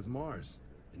cares about is Mars.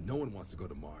 And no one wants to go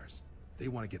to Mars. They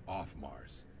want to get off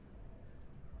Mars.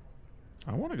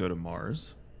 I want to go to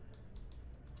Mars.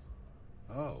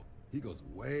 Oh, he goes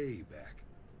way back.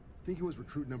 Think he was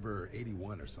recruit number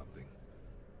 81 or something.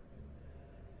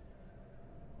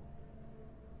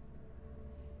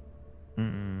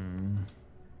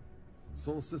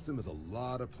 Sol system is a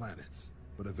lot of planets,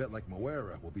 but a vet like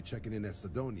Moera will be checking in at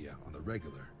Sidonia on the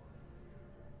regular.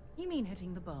 You mean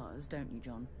hitting the bars, don't you,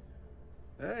 John?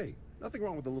 Hey, nothing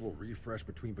wrong with a little refresh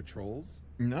between patrols.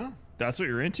 No, that's what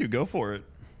you're into. Go for it.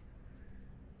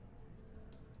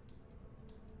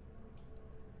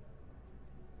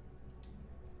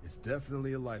 It's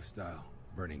definitely a lifestyle,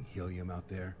 burning helium out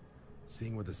there,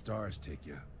 seeing where the stars take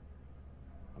you.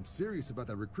 I'm serious about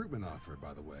that recruitment offer,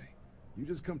 by the way. You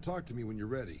just come talk to me when you're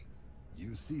ready.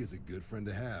 UC is a good friend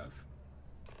to have.